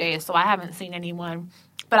last few days, so I haven't seen anyone.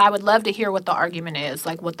 But I would love to hear what the argument is,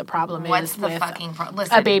 like what the problem What's is the with fucking problem?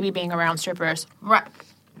 Listen, a baby being around strippers. Right.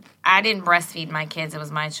 I didn't breastfeed my kids. It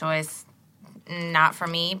was my choice. Not for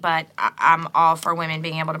me, but I'm all for women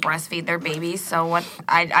being able to breastfeed their babies. So what?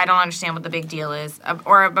 I don't understand what the big deal is,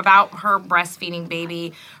 or about her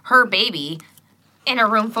breastfeeding her baby, in a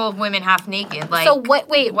room full of women half naked. Like, So what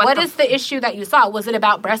the is the issue that you saw? Was it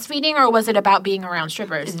about breastfeeding or was it about being around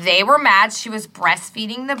strippers? They were mad she was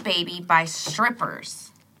breastfeeding the baby by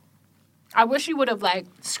strippers. I wish you would have like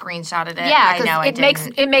Screenshotted it. yeah, I know I because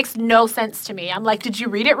it makes no sense to me. I'm like, did you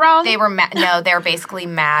read it wrong? They were mad. No, they're basically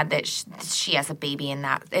mad that she has a baby in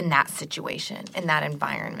that situation, in that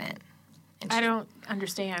environment. And I don't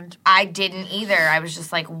understand. I didn't either. I was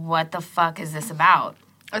just like, what the fuck is this about?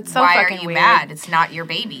 It's so Why are fucking you weird. mad? It's not your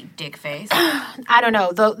baby, dick face. I don't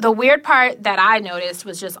know. The weird part that I noticed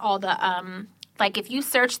was just all the like if you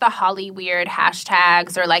search the Holly weird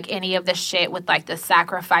hashtags or like any of the shit with like the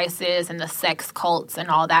sacrifices and the sex cults and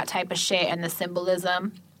all that type of shit and the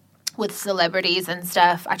symbolism with celebrities and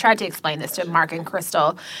stuff. I tried to explain this to Mark and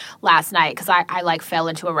Crystal last night because I like fell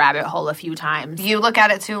into a rabbit hole a few times. You look at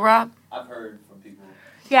it too, Rob? I've heard from people.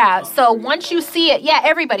 Yeah, so once you see it,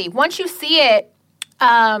 everybody, once you see it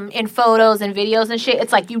in photos and videos and shit,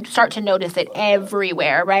 it's like you start to notice it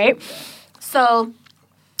everywhere, right? So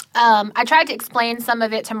I tried to explain some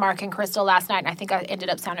of it to Mark and Crystal last night, and I think I ended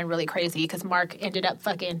up sounding really crazy because Mark ended up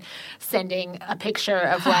fucking sending a picture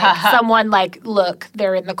of like someone like, look,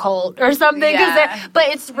 they're in the cult or something. Yeah. But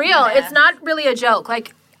it's real. Yeah. It's not really a joke.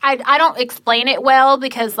 Like I don't explain it well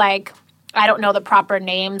because like I don't know the proper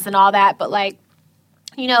names and all that, but like,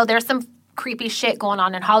 you know, there's some creepy shit going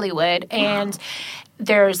on in Hollywood, and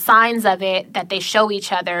there's signs of it that they show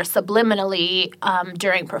each other subliminally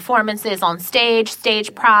during performances on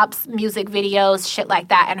stage props, music videos, shit like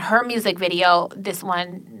that. And her music video, this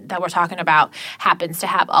one that we're talking about, happens to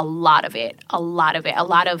have a lot of it. A lot of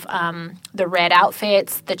the red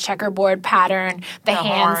outfits, the checkerboard pattern, the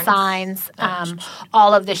hand horns. signs,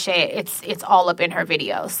 all of the shit. It's all up in her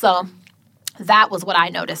video. So that was what I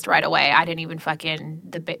noticed right away. I didn't even fucking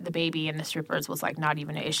the baby and the strippers was like not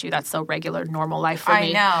even an issue. That's so regular, normal life for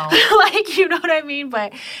me. I know. Like, you know what I mean?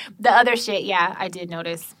 But the other shit, yeah, I did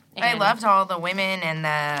notice. I And loved all the women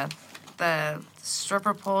and the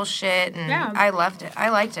stripper pole shit, and Yeah. I loved it. I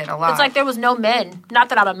liked it a lot. It's like there was no men. Not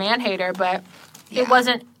that I'm a man hater, but Yeah. it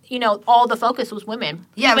wasn't. You know, all the focus was women.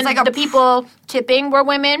 Yeah, it was Even like the people tipping were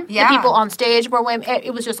women. Yeah. The people on stage were women.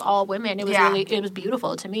 It was just all women. It was Yeah. it was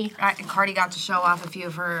beautiful to me. Cardi got to show off a few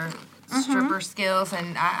of her stripper skills,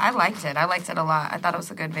 and I liked it. I liked it a lot. I thought it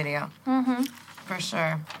was a good video. Mm-hmm. For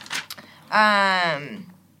sure.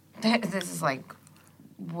 This is like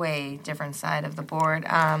way different side of the board.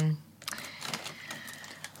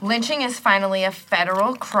 Lynching is finally a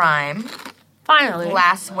federal crime. Finally.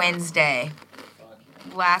 Last Wednesday,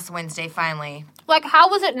 finally. Like, how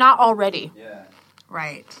was it not already? Yeah.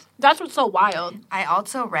 Right. That's what's so wild. I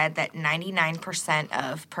also read that 99%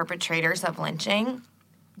 of perpetrators of lynching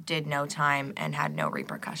did no time and had no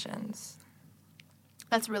repercussions.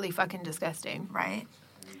 That's really fucking disgusting. Right?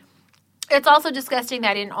 It's also disgusting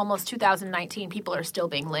that in almost 2019, people are still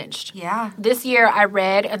being lynched. Yeah. This year, I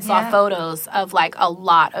read and saw Yeah. photos of, like, a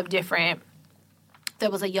lot of different... There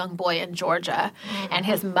was a young boy in Georgia, and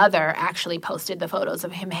his mother actually posted the photos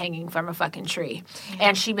of him hanging from a fucking tree.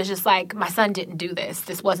 And she was just like, my son didn't do this.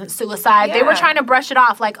 This wasn't suicide. They were Yeah. trying to brush it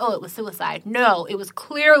off like, oh, it was suicide. No, it was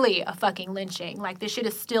clearly a fucking lynching. Like, this shit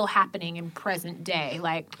is still happening in present day.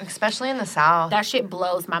 Like, Especially in the South. that shit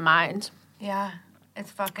blows my mind. Yeah. It's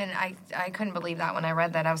fucking... I couldn't believe that when I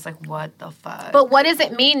read that. I was like, what the fuck? But what does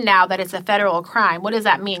it mean now that it's a federal crime? What does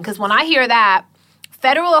that mean? Because when I hear that,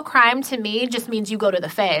 federal crime to me just means you go to the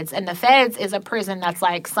feds, and the feds is a prison that's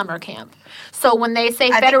like summer camp. So when they say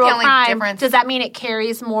think federal the only crime, difference- does that mean it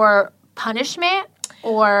carries more punishment?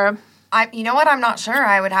 Or You know what? I'm not sure.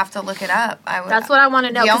 I would have to look it up. that's what I want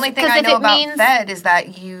to know. The only thing 'cause I if know it about means, Fed is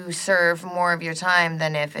that you serve more of your time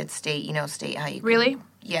than if it's state, state how you can. Really?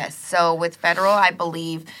 Yes. So with federal, I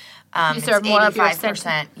believe You serve more of your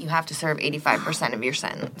 85%. You have to serve 85% of your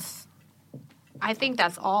sentence. I think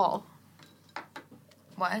that's all.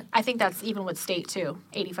 What? I think that's even with state too,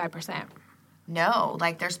 85%. No.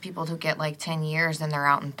 Like, there's people who get, 10 years and they're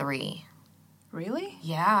out in 3. Really?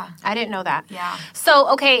 Yeah. I didn't know that. Yeah. So,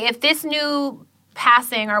 okay, if this new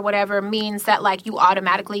passing or whatever means that, you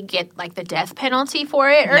automatically get, the death penalty for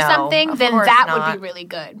it or No, something, of then course that not. would be really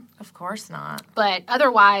good. Of course not. But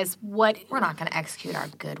otherwise, what... We're not going to execute our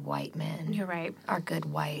good white men. You're right. Our good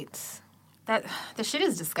whites. The shit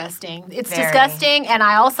is disgusting. It's Very. disgusting, and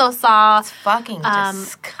I also saw... Fucking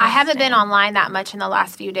disgusting. I haven't been online that much in the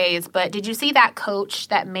last few days, but did you see that coach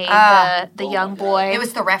that made the young boy? It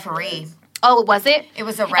was the referee. Oh, was it? It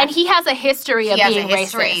was a ref. And he has a history of He has being a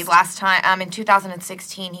history. racist. Last time, in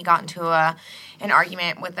 2016, he got into an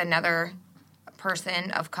argument with another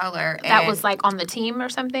person of color. That and, was on the team or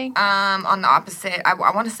something? on the opposite. I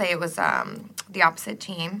want to say it was the opposite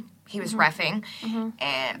team. He was reffing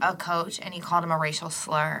and a coach, and he called him a racial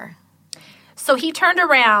slur. So he turned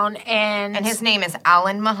around and his name is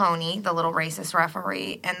Alan Mahoney, the little racist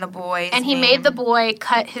referee, and the boy's and he name, made the boy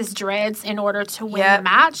cut his dreads in order to win Yep. the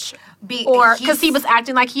match, or because he he's- was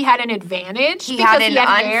acting like he had an advantage. He because had an he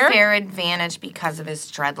had hair. unfair advantage because of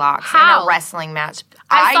his dreadlocks in How? a wrestling match.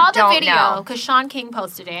 I saw the don't video know. because Sean King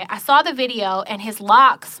posted it. I saw the video and his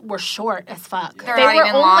locks were short as fuck. They're not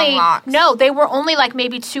even long locks. No, they were only like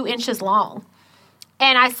maybe 2 inches long.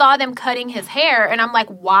 And I saw them cutting his hair, and I'm like,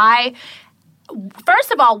 why?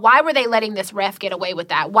 First of all, why were they letting this ref get away with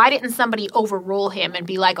that? Why didn't somebody overrule him and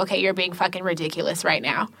be like, okay, you're being fucking ridiculous right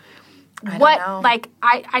now? I don't What? know. Like,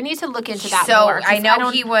 I need to look into that So more. 'cause I know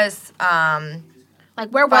don't- he was like,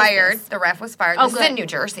 where was fired. this? The ref was fired. Oh, This is good. in New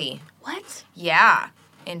Jersey. What? Yeah,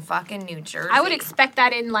 in fucking New Jersey. I would expect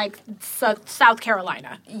that in like South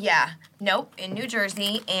Carolina. Yeah. Nope. In New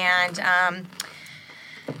Jersey. And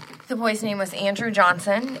the boy's name was Andrew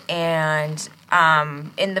Johnson. And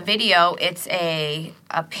in the video, it's a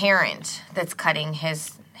parent that's cutting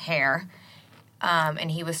his hair.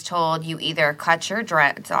 And he was told, you either cut your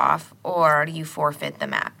dreads off or you forfeit the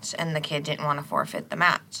match. And the kid didn't want to forfeit the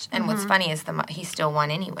match. And what's funny is he still won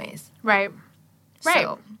anyways. Right. Right.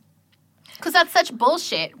 So, Because that's such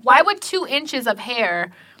bullshit. Why would 2 inches of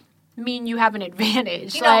hair mean you have an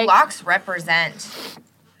advantage? you know, locks represent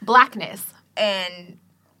blackness. and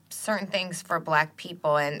certain things for black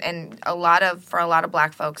people and for a lot of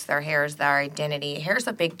black folks, their hair is their identity. Hair's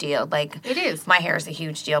a big deal. Like, It is. my hair is a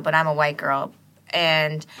huge deal, but I'm a white girl.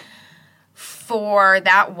 And for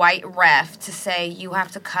that white ref to say you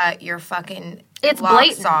have to cut your fucking It's locks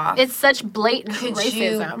blatant. off, It's such blatant could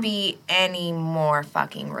racism. you be any more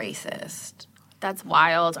fucking racist? That's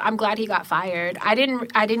wild. I'm glad he got fired. I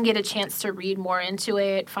didn't get a chance to read more into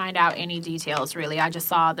it, find out any details really. I just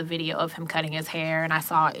saw the video of him cutting his hair and I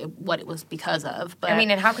saw what it was because of. But I mean,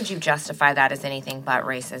 and how could you justify that as anything but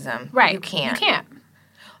racism? right. You can't. You can't.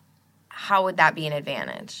 How would that be an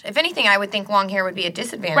advantage? If anything, I would think long hair would be a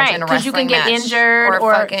disadvantage Right, in a 'cause you wrestling can get match. injured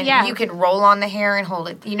or- fucking, yeah. you could roll on the hair and hold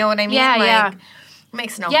it. You know what I mean? Yeah, yeah. It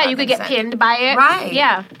makes no Yeah, you fucking could get sense. pinned by it. Right.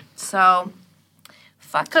 Yeah. So,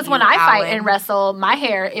 fuck Because you, when I fight Alan. and wrestle, my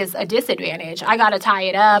hair is a disadvantage. I got to tie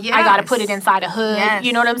it up. I got to Yes. put it inside a hood. Yes.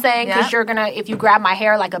 You know what I'm saying? Because Yep. if you grab my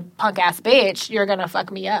hair like a punk ass bitch, you're going to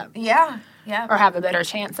fuck me up Yeah, yeah, or have a better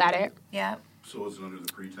chance at it. yeah. So was it under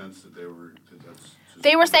the pretense that that's just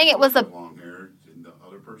They were saying it was a- long hair, and the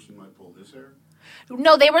other person might pull his hair?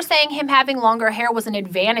 No, they were saying him having longer hair was an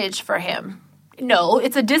advantage for him. No,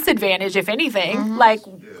 it's a disadvantage, if anything. Mm-hmm. Like,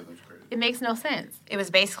 Yeah, that's crazy. it makes no sense. It was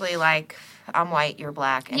basically like, I'm white, you're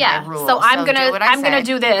black, and Yeah, I rule. so I'm do gonna what I I'm gonna say.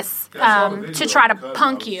 do this Yeah, I saw the to video try to of the cut.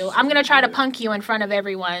 punk I you. was I'm gonna try to so punk you in front of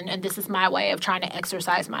everyone, and this is my way of trying to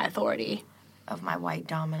exercise my authority. of my white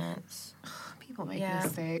dominance. People make Yeah. me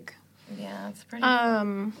sick. Yeah, it's pretty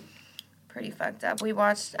pretty fucked up. We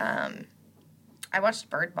watched. I watched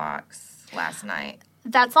Bird Box last night.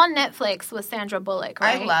 That's on Netflix with Sandra Bullock,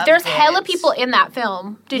 I right? loved There's it. hella people in that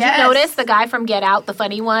film. Did Yes. you notice the guy from Get Out, the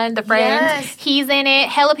funny one, the friend? Yes. He's in it.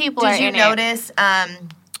 Hella people are Did you in it. notice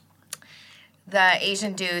the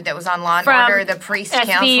Asian dude that was on Law and From Order, the priest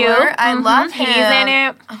SVU. counselor? I Mhm. love him. He's in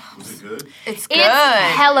it. Was it good? It's good.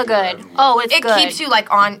 It's hella good. Oh, it's It good. keeps you like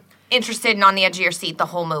interested and on the edge of your seat the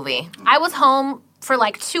whole movie. I was home for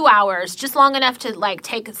like 2 hours, just long enough to like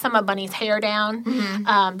take some of Bunny's hair down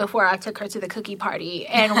before I took her to the cookie party.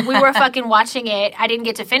 And we were fucking watching it. I didn't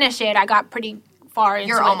get to finish it. I got pretty far into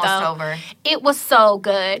You're it, almost though. over. It was so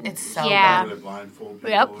good. It's so yeah. Where they blindfold people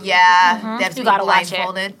Yep. or Yeah, something? they have to You be gotta watch it.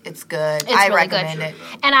 blindfolded. It's good. It's I really good. recommend it.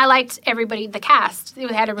 And I liked everybody, the cast.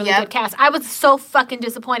 It had a really Yep. good cast. I was so fucking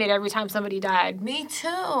disappointed every time somebody died. Me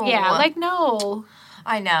too. Yeah, like no.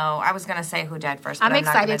 I know. I was gonna say who died first. But I'm I'm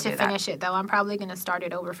not gonna excited to do that. finish it though. I'm probably gonna start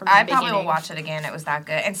it over from the I beginning. probably will watch it again. It was that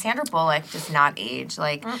good. And Sandra Bullock does not age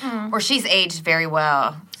or she's aged very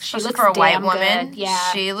well. She Especially looks for a white damn woman. good. Yeah.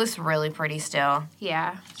 she looks really pretty still.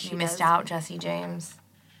 Yeah, You missed does. out, Jesse James,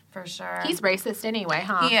 for sure. He's racist anyway,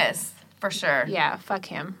 huh? he is for sure. Yeah, fuck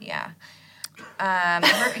him. Yeah.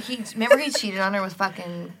 Remember he cheated on her with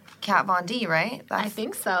fucking Kat Von D, right? I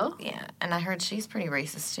think so. Yeah, and I heard she's pretty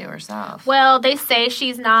racist too herself. Well, they say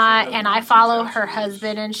she's not, and I follow her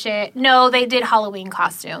husband and shit. No, they did Halloween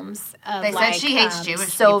costumes. Of They like, said she hates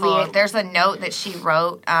Jewish Soviet. people. There's a note that she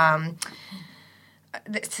wrote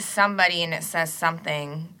to somebody, and it says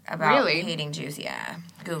something about Really? hating Jews. Yeah,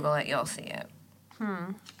 Google it, you'll see it.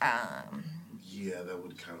 Yeah, that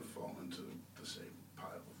would kind of fall into the same pile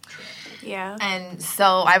of trash. Yeah. And so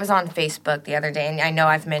I was on Facebook the other day, and I know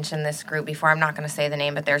I've mentioned this group before. I'm not going to say the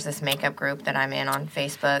name, but there's this makeup group that I'm in on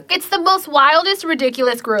Facebook. It's the most wildest,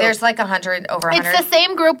 ridiculous group. There's like 100, over 100. It's the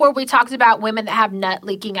same group where we talked about women that have nut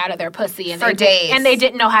leaking out of their pussy. And For days. And they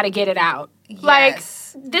didn't know how to get it out. Yes. Like,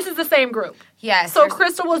 this is the same group. Yes. So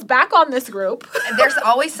Crystal was back on this group. There's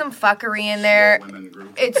always some fuckery in there. Women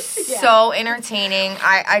group. It's so entertaining.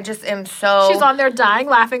 I just am so... She's on there dying,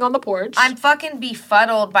 laughing on the porch. I'm fucking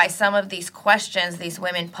befuddled by some of these questions these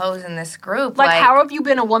women pose in this group. like, how have you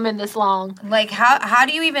been a woman this long? Like, how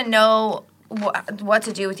do you even know what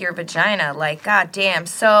to do with your vagina? Like, goddamn.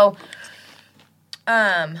 So,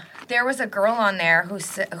 there was a girl on there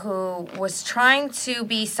who was trying to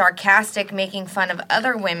be sarcastic, making fun of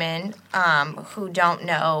other women who don't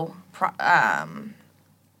know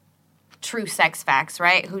true sex facts,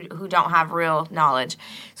 right? Who don't have real knowledge.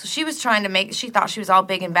 So she was trying to she thought she was all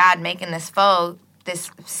big and bad, making this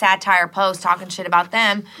satire post, talking shit about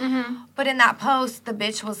them. Mm-hmm. But in that post, the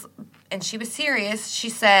bitch was, and she was serious, she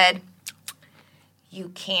said, "You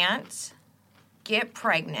can't get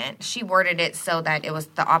pregnant." She worded it so that it was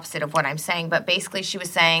the opposite of what I'm saying, but basically she was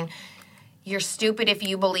saying, you're stupid if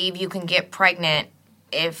you believe you can get pregnant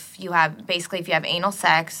if you have anal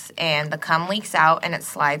sex and the cum leaks out and it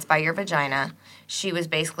slides by your vagina. She was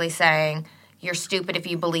basically saying, you're stupid if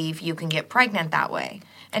you believe you can get pregnant that way.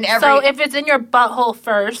 And So if it's in your butthole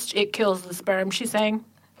first, it kills the sperm, she's saying?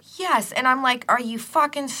 Yes, and I'm like, are you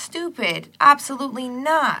fucking stupid? Absolutely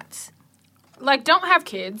not. Like, don't have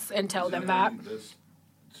kids and tell them that.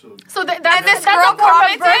 So this that's girl a form of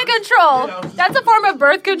commented? birth control. Yeah. That's a form of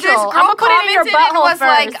birth This control. girl I'm gonna put it in your commented and butthole was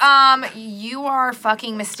first. like, you are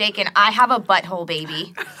fucking mistaken. I have a butthole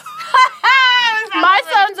baby. My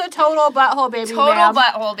son's a total butthole baby. Total ma'am.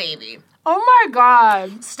 butthole baby. Oh my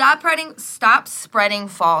god. Stop spreading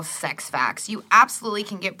false sex facts. You absolutely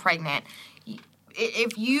can get pregnant.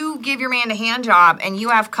 If you give your man a hand job and you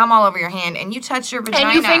have cum all over your hand and you touch your vagina,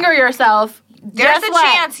 And you finger yourself. there's guess a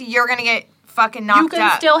what? chance you're gonna get fucking knocked You can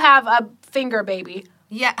up. still have a finger baby.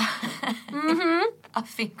 Yeah. Mm-hmm. A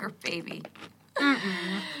finger baby.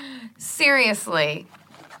 Seriously.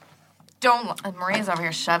 Maria's over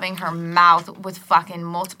here shoving her mouth with fucking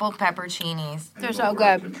multiple pepperoncinis. They're so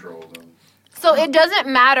good. Control, though. So it doesn't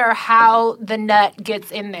matter how the nut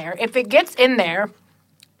gets in there. If it gets in there,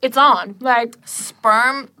 it's on. Like,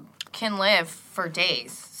 Sperm can live for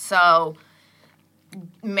days. So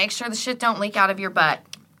make sure the shit don't leak out of your butt.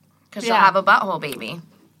 Because you'll Yeah. have a butthole baby.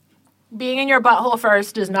 being in your butthole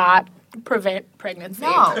first does not prevent pregnancy.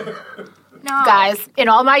 No. No. Guys, in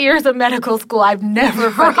all my years of medical school, I've never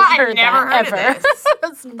fucking I've heard never that heard of ever. this.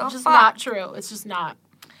 It's just fuck? not true. It's just not.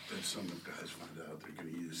 That's something guys find out they're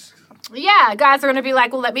going to use. Yeah, guys are gonna be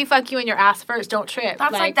like, well, let me fuck you in your ass first. Don't trip.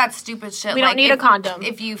 That's like that stupid shit. we don't like need a condom.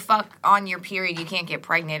 If you fuck on your period, you can't get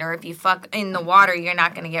pregnant. Or if you fuck in the water, you're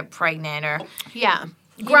not going to get pregnant. Or Yeah.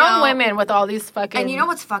 Grown know- women with all these fucking... And you know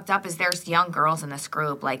what's fucked up is there's young girls in this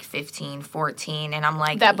group, like 15, 14, and I'm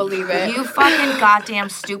like... That believe it. You fucking goddamn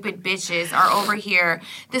stupid bitches are over here.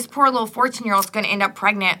 This poor little 14-year-old's going to end up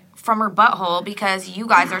pregnant from her butthole because you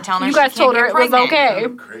guys are telling her You she guys can't told her get it was pregnant.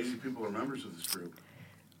 okay. Crazy people are members of this group.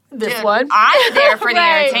 This Dude, one? I'm there for the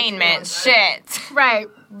Right. entertainment. Shit. Right.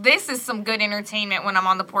 This is some good entertainment when I'm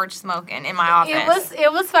on the porch smoking in my office.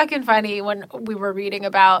 It was fucking funny when we were reading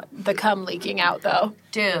about the cum leaking out, though.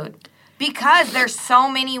 Dude. Because there's so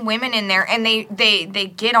many women in there, and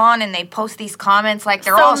they get on and they post these comments like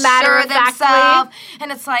they're So all sure of matter-of-factly. themselves,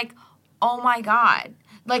 and it's like, oh my god,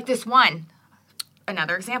 like this one.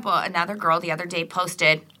 Another example, another girl the other day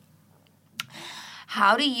posted,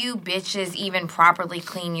 "How do you bitches even properly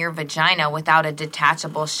clean your vagina without a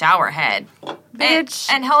detachable shower head?" Bitch,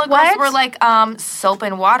 and hella what? girls were like, soap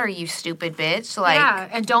and water, you stupid bitch. Like, yeah,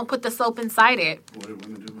 and don't put the soap inside it. What do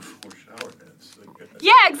women do before shower heads? Like,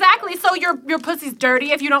 Yeah, exactly. So your pussy's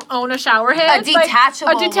dirty if you don't own a shower head. a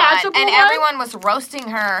detachable, Like, a detachable one. And one? everyone was roasting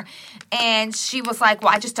her, and she was like,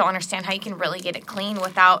 well, I just don't understand how you can really get it clean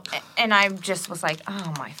without, and I just was like,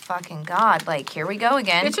 oh my fucking god, like, here we go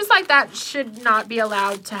again. It's just like that should not be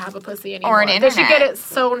allowed to have a pussy anymore. Or an They should internet. get it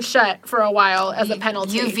sewn shut for a while as a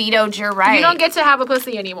penalty. You vetoed your right. You don't get to have a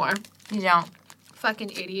pussy anymore. You don't. Fucking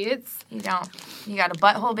idiots. You don't. You got a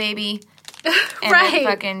butthole baby and Right. a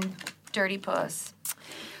fucking dirty puss.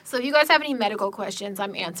 So if you guys have any medical questions,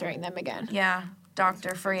 I'm answering them again. Yeah,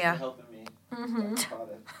 Dr. Freya. helping me.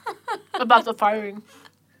 About the firing.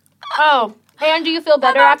 Oh, and do you feel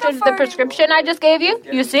better About the after the firing. prescription I just gave you?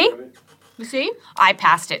 You see? You see? I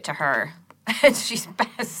passed it to her. And she's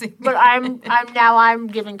passing But it. I'm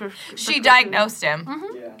giving She diagnosed him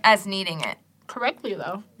Mm-hmm. Yeah. as needing it. correctly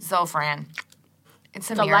though. Zofran. It's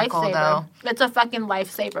a It's a miracle, lifesaver. though. It's a fucking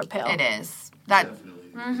lifesaver pill. It is. That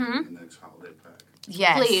Definitely the next holiday pack.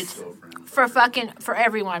 yes, Please. Girlfriend. For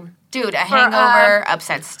everyone. dude. A hangover,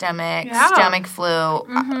 upset stomach, yeah. stomach flu.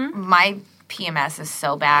 My PMS is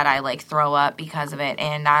so bad, I like throw up because of it,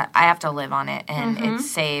 and I have to live on it, and it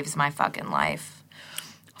saves my fucking life.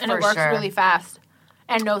 And For it works sure. really fast.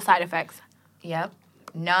 And no side effects. Yep,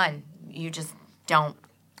 none. You just don't.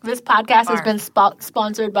 This podcast has Barf. been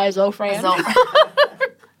sponsored by Zofran.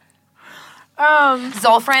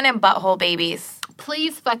 Zolfran and Butthole Babies.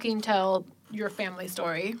 Please fucking tell your family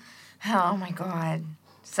story. Oh my god.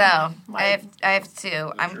 So I have two.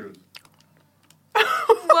 The I'm truth.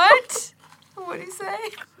 what? What do you say?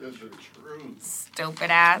 That's the truth.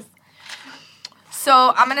 Stupid ass.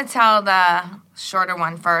 So I'm gonna tell the shorter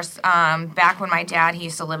one first. Back when my dad, he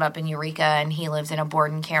used to live up in Eureka, and he lives in a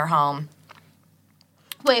board and care home.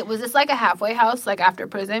 Wait, was this like a halfway house, like after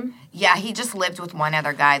prison? Yeah, he just lived with one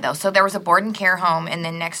other guy though. So there was a board and care home, and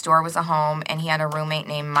then next door was a home, and he had a roommate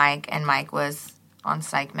named Mike, and Mike was on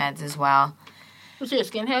psych meds as well. Was he a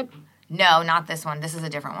skinhead? No, not this one. This is a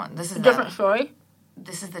different one. This is Different story?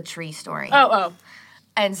 This is the tree story. Oh.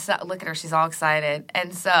 And so, look at her. She's all excited.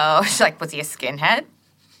 And so, she's like, was he a skinhead?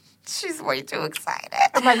 She's way too excited.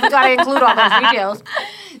 I'm like, we gotta include all those details.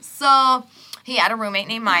 So, he had a roommate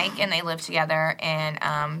named Mike, and they lived together.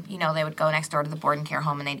 And, you know, they would go next door to the board and care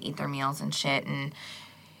home, and they'd eat their meals and shit. And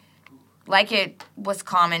like it was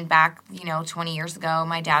common back, 20 years ago,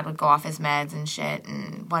 my dad would go off his meds and shit.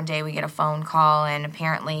 And one day we get a phone call, and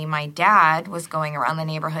apparently my dad was going around the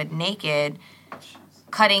neighborhood naked,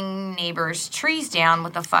 cutting neighbors' trees down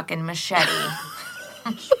with a fucking machete.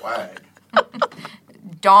 Swag.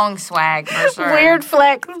 Dong swag, for sure. Weird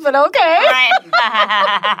flex, but okay. Right.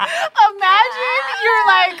 Imagine you're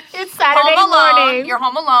like, it's Saturday Home alone. morning. You're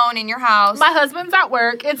home alone in your house. My husband's at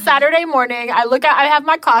work. It's Saturday morning. I have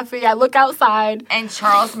my coffee. I look outside. And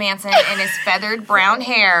Charles Manson in his feathered brown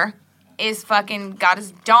hair is fucking got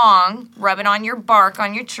his dong rubbing on your bark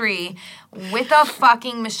on your tree with a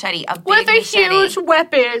fucking machete, a big With a machete. huge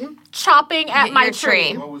weapon chopping at my Your tree.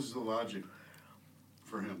 tree. What was the logic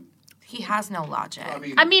for him? He has no logic.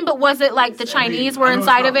 I mean, but was it like the Chinese were I know it's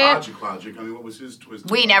inside not of it? Logic. I mean, what was his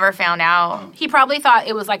twist? We never found out. He probably thought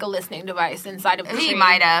it was like a listening device inside of the He tree.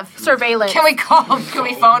 might have. Surveillance. Can we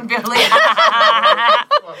phone Billy?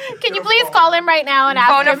 Can you please call him right now and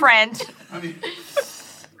ask Phone him? a friend. I mean,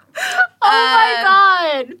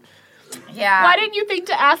 Oh my god. Yeah. Why didn't you think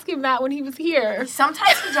to ask him that when he was here?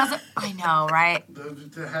 Sometimes he doesn't. I know, right?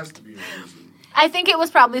 there has to be a reason. I think it was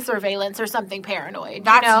probably surveillance or something paranoid.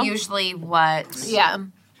 That's you know? usually what. Yeah.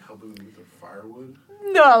 Helping with the firewood.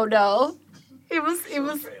 No. It was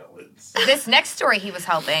Surveillance. This next story he was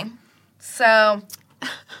helping. So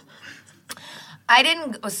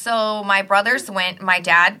my brothers went, my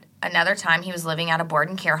dad, another time he was living at a board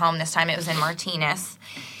and care home. This time it was in Martinez.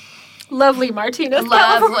 lovely Martinez.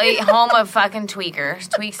 Lovely home of fucking tweakers,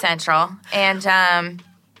 Tweak Central. And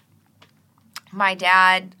my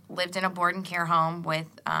dad lived in a board and care home with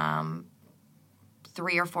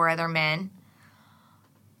 3 or 4 other men.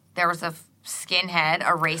 There was a skinhead,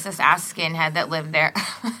 a racist ass skinhead that lived there.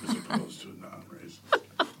 As opposed to a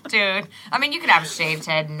non-racist. Dude, I mean, you could have a shaved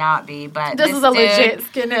head and not be, but This is a dude, legit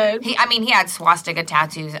skinhead. He had swastika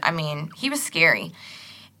tattoos. I mean, he was scary.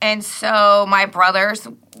 And so my brothers,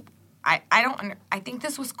 I think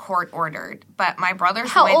this was court ordered, but my brothers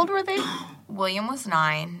How went, old were they? William was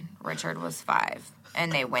 9, Richard was 5,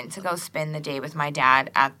 and they went to go spend the day with my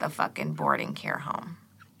dad at the fucking boarding care home.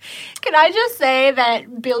 Can I just say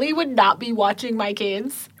that Billy would not be watching my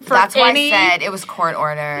kids for That's why any... I said it was court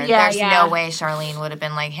ordered. Yeah, There's yeah. no way Charlene would have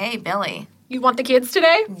been like, hey, Billy, You want the kids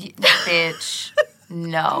today? bitch.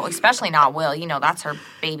 No, especially not Will. You know, that's her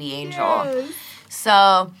baby angel. Yes.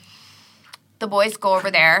 So the boys go over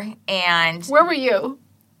there and Where were you?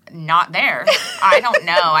 not there. I don't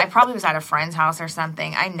know. I probably was at a friend's house or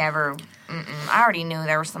something. I already knew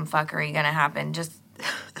there was some fuckery gonna happen. Just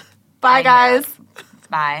Bye, I guys.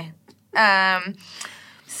 bye.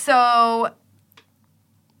 So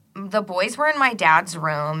the boys were in my dad's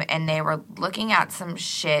room and they were looking at some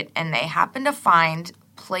shit and they happened to find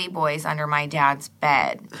Playboys under my dad's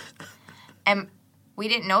bed. And we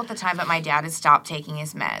didn't know at the time, but my dad had stopped taking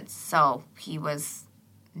his meds. So he was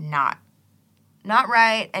not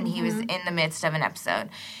right, and he was in the midst of an episode.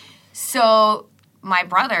 So my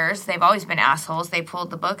brothers, they've always been assholes. They pulled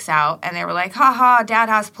the books out, and they were like, ha, Dad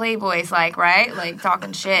has Playboys, like, right? Like,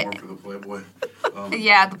 talking shit. More for the Playboy.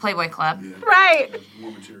 Yeah, the Playboy Club. Yeah. Right.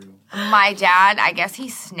 More material. My dad, I guess he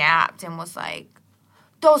snapped and was like,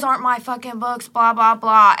 those aren't my fucking books, blah, blah,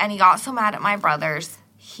 blah. And he got so mad at my brothers,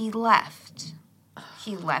 he left.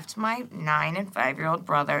 He left my 9 and 5-year-old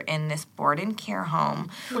brother in this board and care home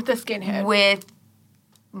With the skinhead. with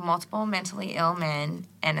multiple mentally ill men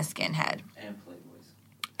and a skinhead. And Playboys.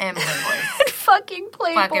 And playboys. Fucking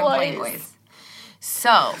Playboys. Fucking playboys.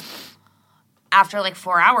 So, after like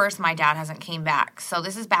 4 hours, my dad hasn't came back. So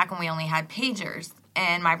this is back when we only had pagers.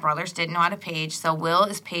 And my brothers didn't know how to page. So Will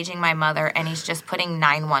is paging my mother, and he's just putting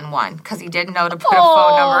 911 because he didn't know to put a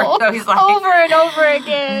phone number. So he's like, over and over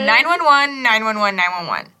again. 911, 911,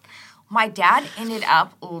 911. My dad ended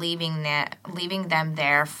up leaving them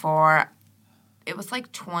there for, it was like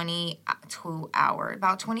 22 hours,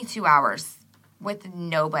 about 22 hours with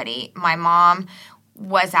nobody. My mom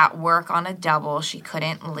was at work on a double. She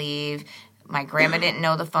couldn't leave. My grandma didn't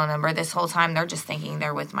know the phone number. This whole time, they're just thinking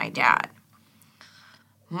they're with my dad.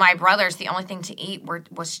 My brothers, the only thing to eat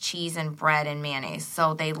was cheese and bread and mayonnaise.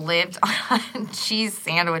 So they lived on cheese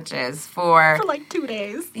sandwiches for like 2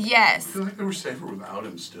 days. I Yes. feel like they were safer without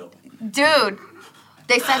him still. Dude,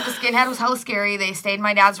 they said the skinhead was hella scary. They stayed in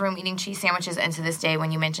my dad's room eating cheese sandwiches. And to this day,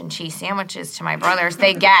 when you mention cheese sandwiches to my brothers,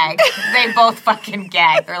 they gag. They both fucking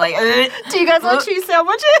gag. They're like, ugh. Do you guys want cheese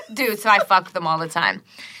sandwiches? Dude, so I fuck them all the time.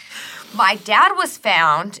 My dad was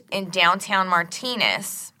found in downtown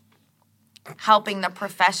Martinez helping the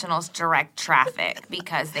professionals direct traffic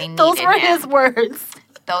because they needed Those were him. his words.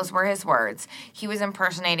 Those were his words. He was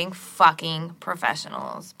impersonating fucking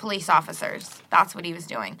professionals, police officers. That's what he was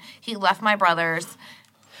doing. He left my brothers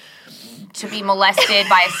to be molested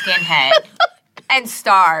by a skinhead and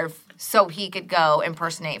starve so he could go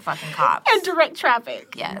impersonate fucking cops. And direct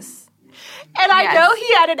traffic. Yes. And I Yes. know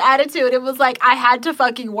he had an attitude. It was like, I had to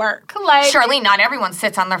fucking work. Like, Charlene, not everyone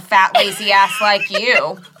sits on their fat, lazy ass like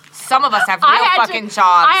you. Some of us have real fucking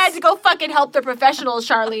jobs. I had to go fucking help the professionals,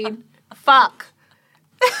 Charlene. Fuck.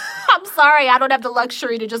 I'm sorry, I don't have the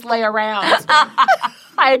luxury to just lay around.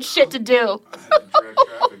 I had shit to do. Direct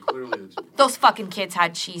traffic, clearly it's... Those fucking kids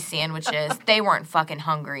had cheese sandwiches. They weren't fucking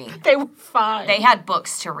hungry. They were fine. They had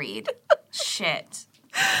books to read. Shit.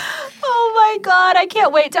 Oh my god, I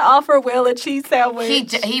can't wait to offer Will a cheese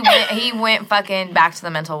sandwich. He went fucking back to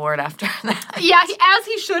the mental ward after that. Yeah, as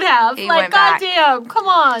he should have. He Like, went back. goddamn, come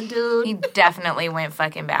on, dude. He definitely went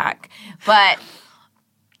fucking back. But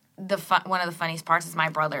one of the funniest parts is my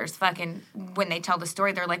brothers fucking, when they tell the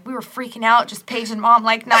story, they're like, we were freaking out, just paging mom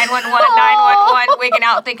like 911, 911, wigging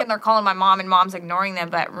out, thinking they're calling my mom, and mom's ignoring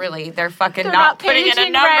them, but really, they're fucking They're not putting in a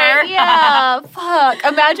paging number. right. Yeah, fuck.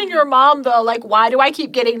 Imagine your mom, though. Like, why do I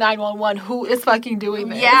keep getting 911? Who is fucking doing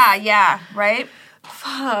this? Yeah, right?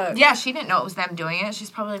 Fuck. Yeah, she didn't know it was them doing it.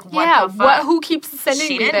 She's probably like, what Yeah, the fuck? who keeps sending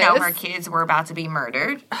She me didn't this? know her kids were about to be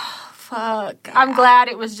murdered. Fuck. I'm glad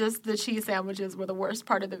it was just the cheese sandwiches were the worst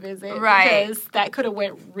part of the visit. Right. Because that could have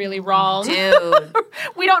went really wrong. Dude.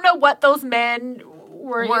 We don't know what those men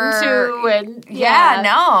were into. And Yeah,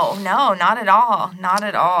 no, not at all. Not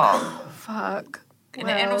at all. Fuck. And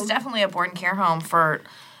it was definitely a board and care home for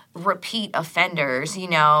repeat offenders, you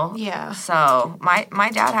know? Yeah. So my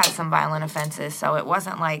dad had some violent offenses, so it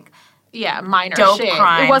wasn't like Yeah, minor dope shit.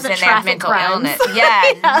 crimes It wasn't and they have traffic mental crimes. illness.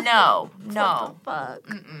 Yeah, no. Fuck.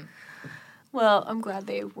 Well, I'm glad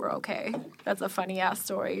they were okay. That's a funny ass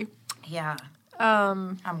story. Yeah.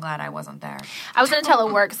 I'm glad I wasn't there. I was going to tell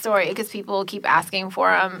a work story because people keep asking for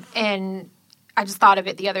them, and I just thought of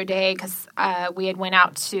it the other day because we had went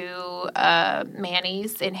out to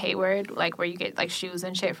Manny's in Hayward, like where you get like shoes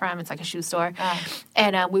and shit from. It's like a shoe store.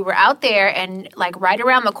 And we were out there, and like right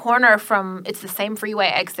around the corner from, it's the same freeway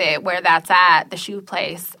exit where that's at, the shoe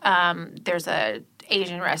place, there's a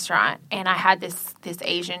Asian restaurant, and I had this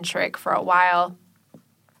Asian trick for a while.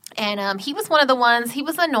 And he was one of the ones, he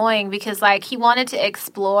was annoying because, like, he wanted to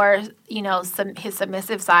explore, you know, his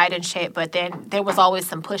submissive side and shit, but then there was always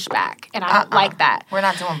some pushback, and I don't like that. We're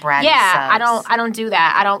not doing Brad. Yeah, I don't do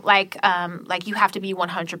that. I don't like, you have to be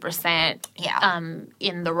 100%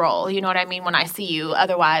 in the role. You know what I mean? When I see you,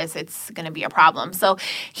 otherwise it's going to be a problem. So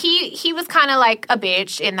he was kind of like a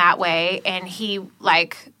bitch in that way, and he,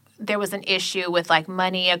 like, there was an issue with, like,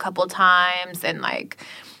 money a couple times, and, like,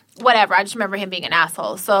 whatever. I just remember him being an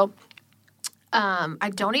asshole. So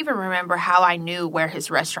I don't even remember how I knew where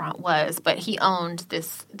his restaurant was, but he owned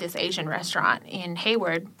this Asian restaurant in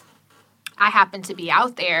Hayward. I happened to be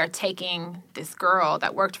out there taking this girl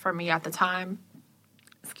that worked for me at the time,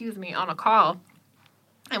 on a call,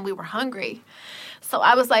 and we were hungry. So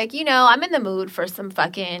I was like, you know, I'm in the mood for some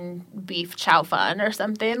fucking beef chow fun or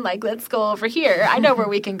something. Like, let's go over here. I know where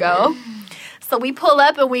we can go. So we pull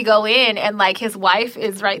up and we go in, and, like, his wife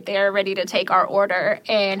is right there ready to take our order,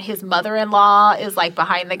 and his mother-in-law is, like,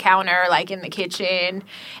 behind the counter, like, in the kitchen,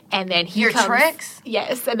 and then he Your comes... tricks?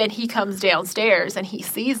 Yes, and then he comes downstairs, and he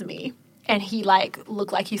sees me, and he like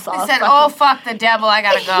looked like he saw. He said, "Oh fuck the devil, I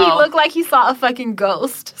gotta go." He looked like he saw a fucking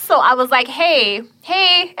ghost. So I was like, hey,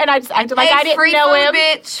 and I just acted like I didn't free know food, him.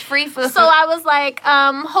 Bitch, free food. So I was like,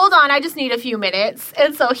 hold on, I just need a few minutes.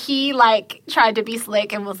 And so he like tried to be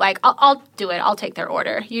slick and was like, I'll do it. I'll take their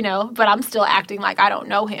order, you know. But I'm still acting like I don't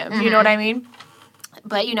know him. You know what I mean?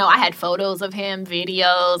 But, you know, I had photos of him,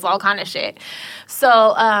 videos, all kind of shit.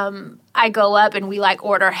 So I go up and we, like,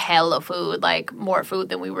 order hella food, like, more food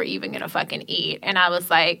than we were even going to fucking eat. And I was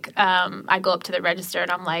like, I go up to the register and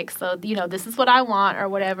I'm like, so, you know, this is what I want or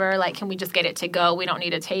whatever. Like, can we just get it to go? We don't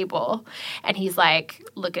need a table. And he's, like,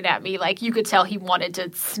 looking at me like you could tell he wanted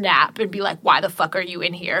to snap and be like, why the fuck are you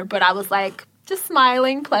in here? But I was, like, just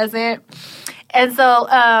smiling, pleasant. And so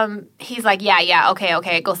he's like, yeah,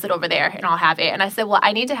 okay, go sit over there and I'll have it. And I said, well,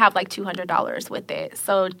 I need to have like $200 with it.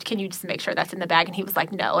 So can you just make sure that's in the bag? And he was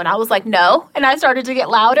like, no. And I was like, no. And I started to get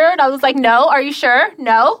louder and I was like, no, are you sure?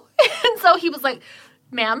 No. And so he was like,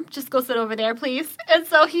 ma'am, just go sit over there, please. And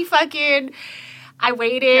so he fucking... I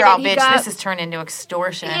waited. You're all, bitch, this has turned into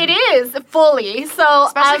extortion. It is, fully. So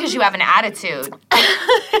especially because you have an attitude.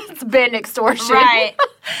 It's been extortion. Right.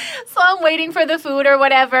 So I'm waiting for the food or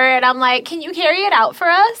whatever, and I'm like, can you carry it out for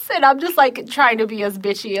us? And I'm just, like, trying to be as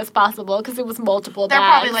bitchy as possible because it was multiple They're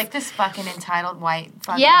bags. probably like, this fucking entitled white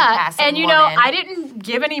fucking yeah, and, you know, woman. I didn't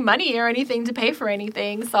give any money or anything to pay for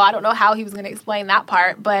anything, so I don't know how he was going to explain that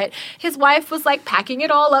part. But his wife was, like, packing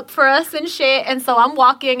it all up for us and shit, and so I'm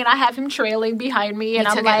walking, and I have him trailing behind me, and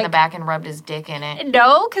he I'm took like... it in the back and rubbed his dick in it.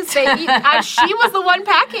 No, because she was the one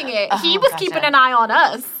packing it. He was gotcha. keeping an eye on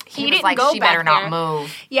us. He was didn't like, go she back better there. not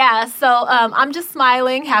move. Yeah, so I'm just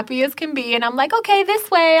smiling, happy as can be, and I'm like, okay,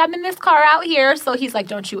 this way. I'm in this car out here. So he's like,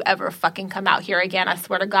 don't you ever fucking come out here again. I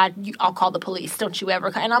swear to God, I'll call the police. Don't you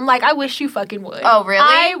ever come. And I'm like, I wish you fucking would. Oh, really?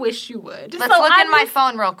 I wish you would. Let's look in my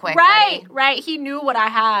phone real quick, buddy. Right. He knew what I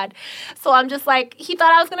had. So I'm just like, he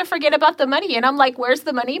thought I was going to forget about the money. And I'm like, where's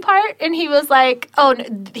the money part? And he was like, oh,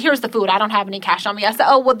 here's the food. I don't have any cash on me. I said,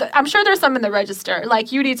 oh, well, I'm sure there's some in the register.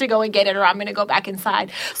 Like, you need to go and get it or I'm going to go back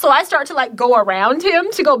inside. So I start to, like, go around him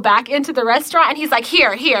to go back into the restaurant. And he's like,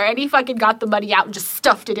 here. And he fucking got the money out and just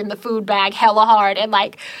stuffed it in the food bag hella hard. And,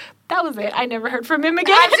 like, that was it. I never heard from him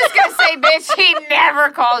again. I was just going to say, bitch, he never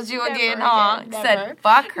calls you again, huh? Never. Said,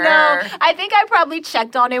 fuck her. No, I think I probably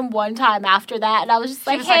checked on him one time after that, and I was just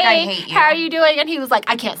like, was hey, like, I hate you. how are you doing? And he was like,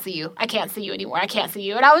 I can't see you. I can't see you anymore. I can't see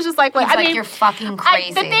you. And I was just like, what? He's I like, mean, you're fucking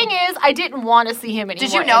crazy. the thing is, I didn't want to see him anymore.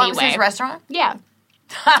 Did you know anyway. it was his restaurant? Yeah.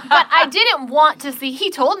 But I didn't want to see. He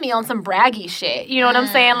told me on some braggy shit. You know what I'm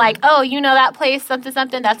saying? Like, oh, you know that place,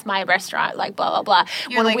 something, that's my restaurant. Like, blah, blah, blah.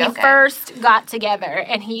 You're when like, we okay. first got together,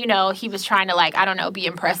 and he, you know, he was trying to, like, I don't know, be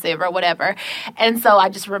impressive or whatever. And so I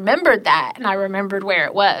just remembered that, and I remembered where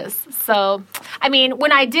it was. So, I mean,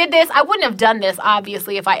 when I did this, I wouldn't have done this,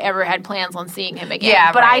 obviously, if I ever had plans on seeing him again.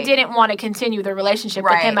 Yeah, but right. I didn't want to continue the relationship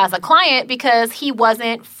with Right. him as a client because he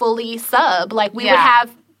wasn't fully sub. Like, we would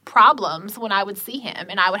have problems when I would see him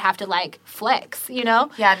and I would have to like flex, you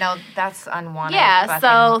know? Yeah, no, that's unwanted. Yeah,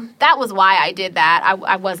 so that was why I did that.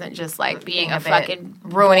 I wasn't just like being a bit fucking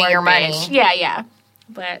ruining bored your money. bitch. Yeah.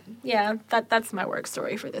 But yeah, that's my work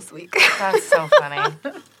story for this week. That's so funny.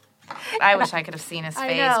 I wish I could have seen his face.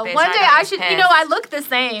 I know. Bitch, One day got I should, you know, I look the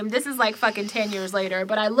same. This is like fucking 10 years later,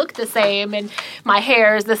 but I look the same and my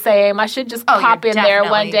hair is the same. I should just pop in there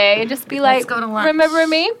one definitely. day and just be like, go to lunch. remember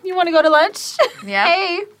me? You want to go to lunch? Yeah.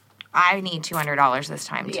 Hey. I need $200 this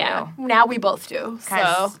time too. Yeah. Now we both do.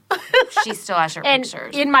 So. 'Cause she still has her And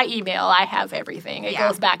pictures. in my email, I have everything. It Yeah.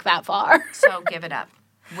 goes back that far. So give it up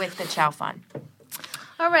with the Chow Fun.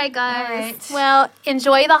 All right, guys. All right. Well,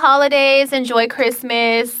 enjoy the holidays. Enjoy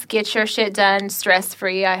Christmas. Get your shit done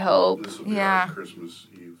stress-free, I hope. This will be Yeah. our Christmas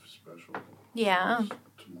Eve special Yeah.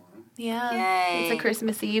 tomorrow. Yeah. Yay. It's a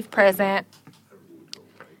Christmas Eve present. Everyone go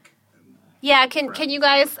like and Yeah, can you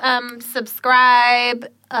guys subscribe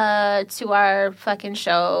to our fucking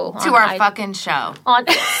show? To our fucking show. On,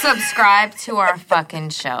 Subscribe to our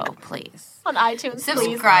fucking show, please. on iTunes, please.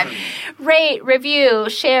 Subscribe. Rate, review,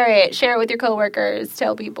 share it. Share it with your coworkers.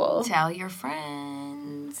 Tell people. Tell your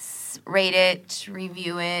friends. Rate it.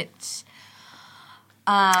 Review it.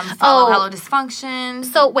 Follow Hello Dysfunction.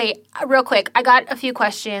 So wait, real quick, I got a few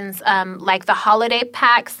questions. Like the holiday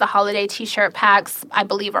packs, the holiday T-shirt packs, I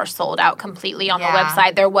believe are sold out completely on the Yeah.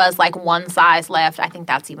 website. There was like one size left. I think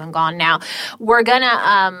that's even gone now. We're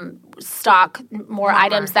gonna stock more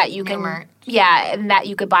items that you new can, merch. and that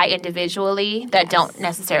you could buy individually that don't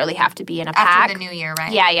necessarily have to be in a pack. After the new year,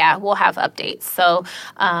 right? Yeah, we'll have updates. So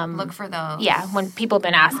Look for those. yeah, when people have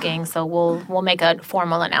been asking, so we'll make a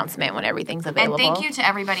formal announcement when everything's available. And thank you to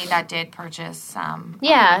everybody that did purchase. And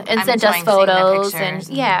I'm sent us enjoying seeing the photos, and pictures.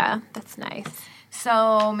 yeah, that's nice.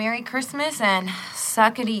 So Merry Christmas and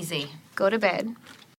suck it easy. Go to bed.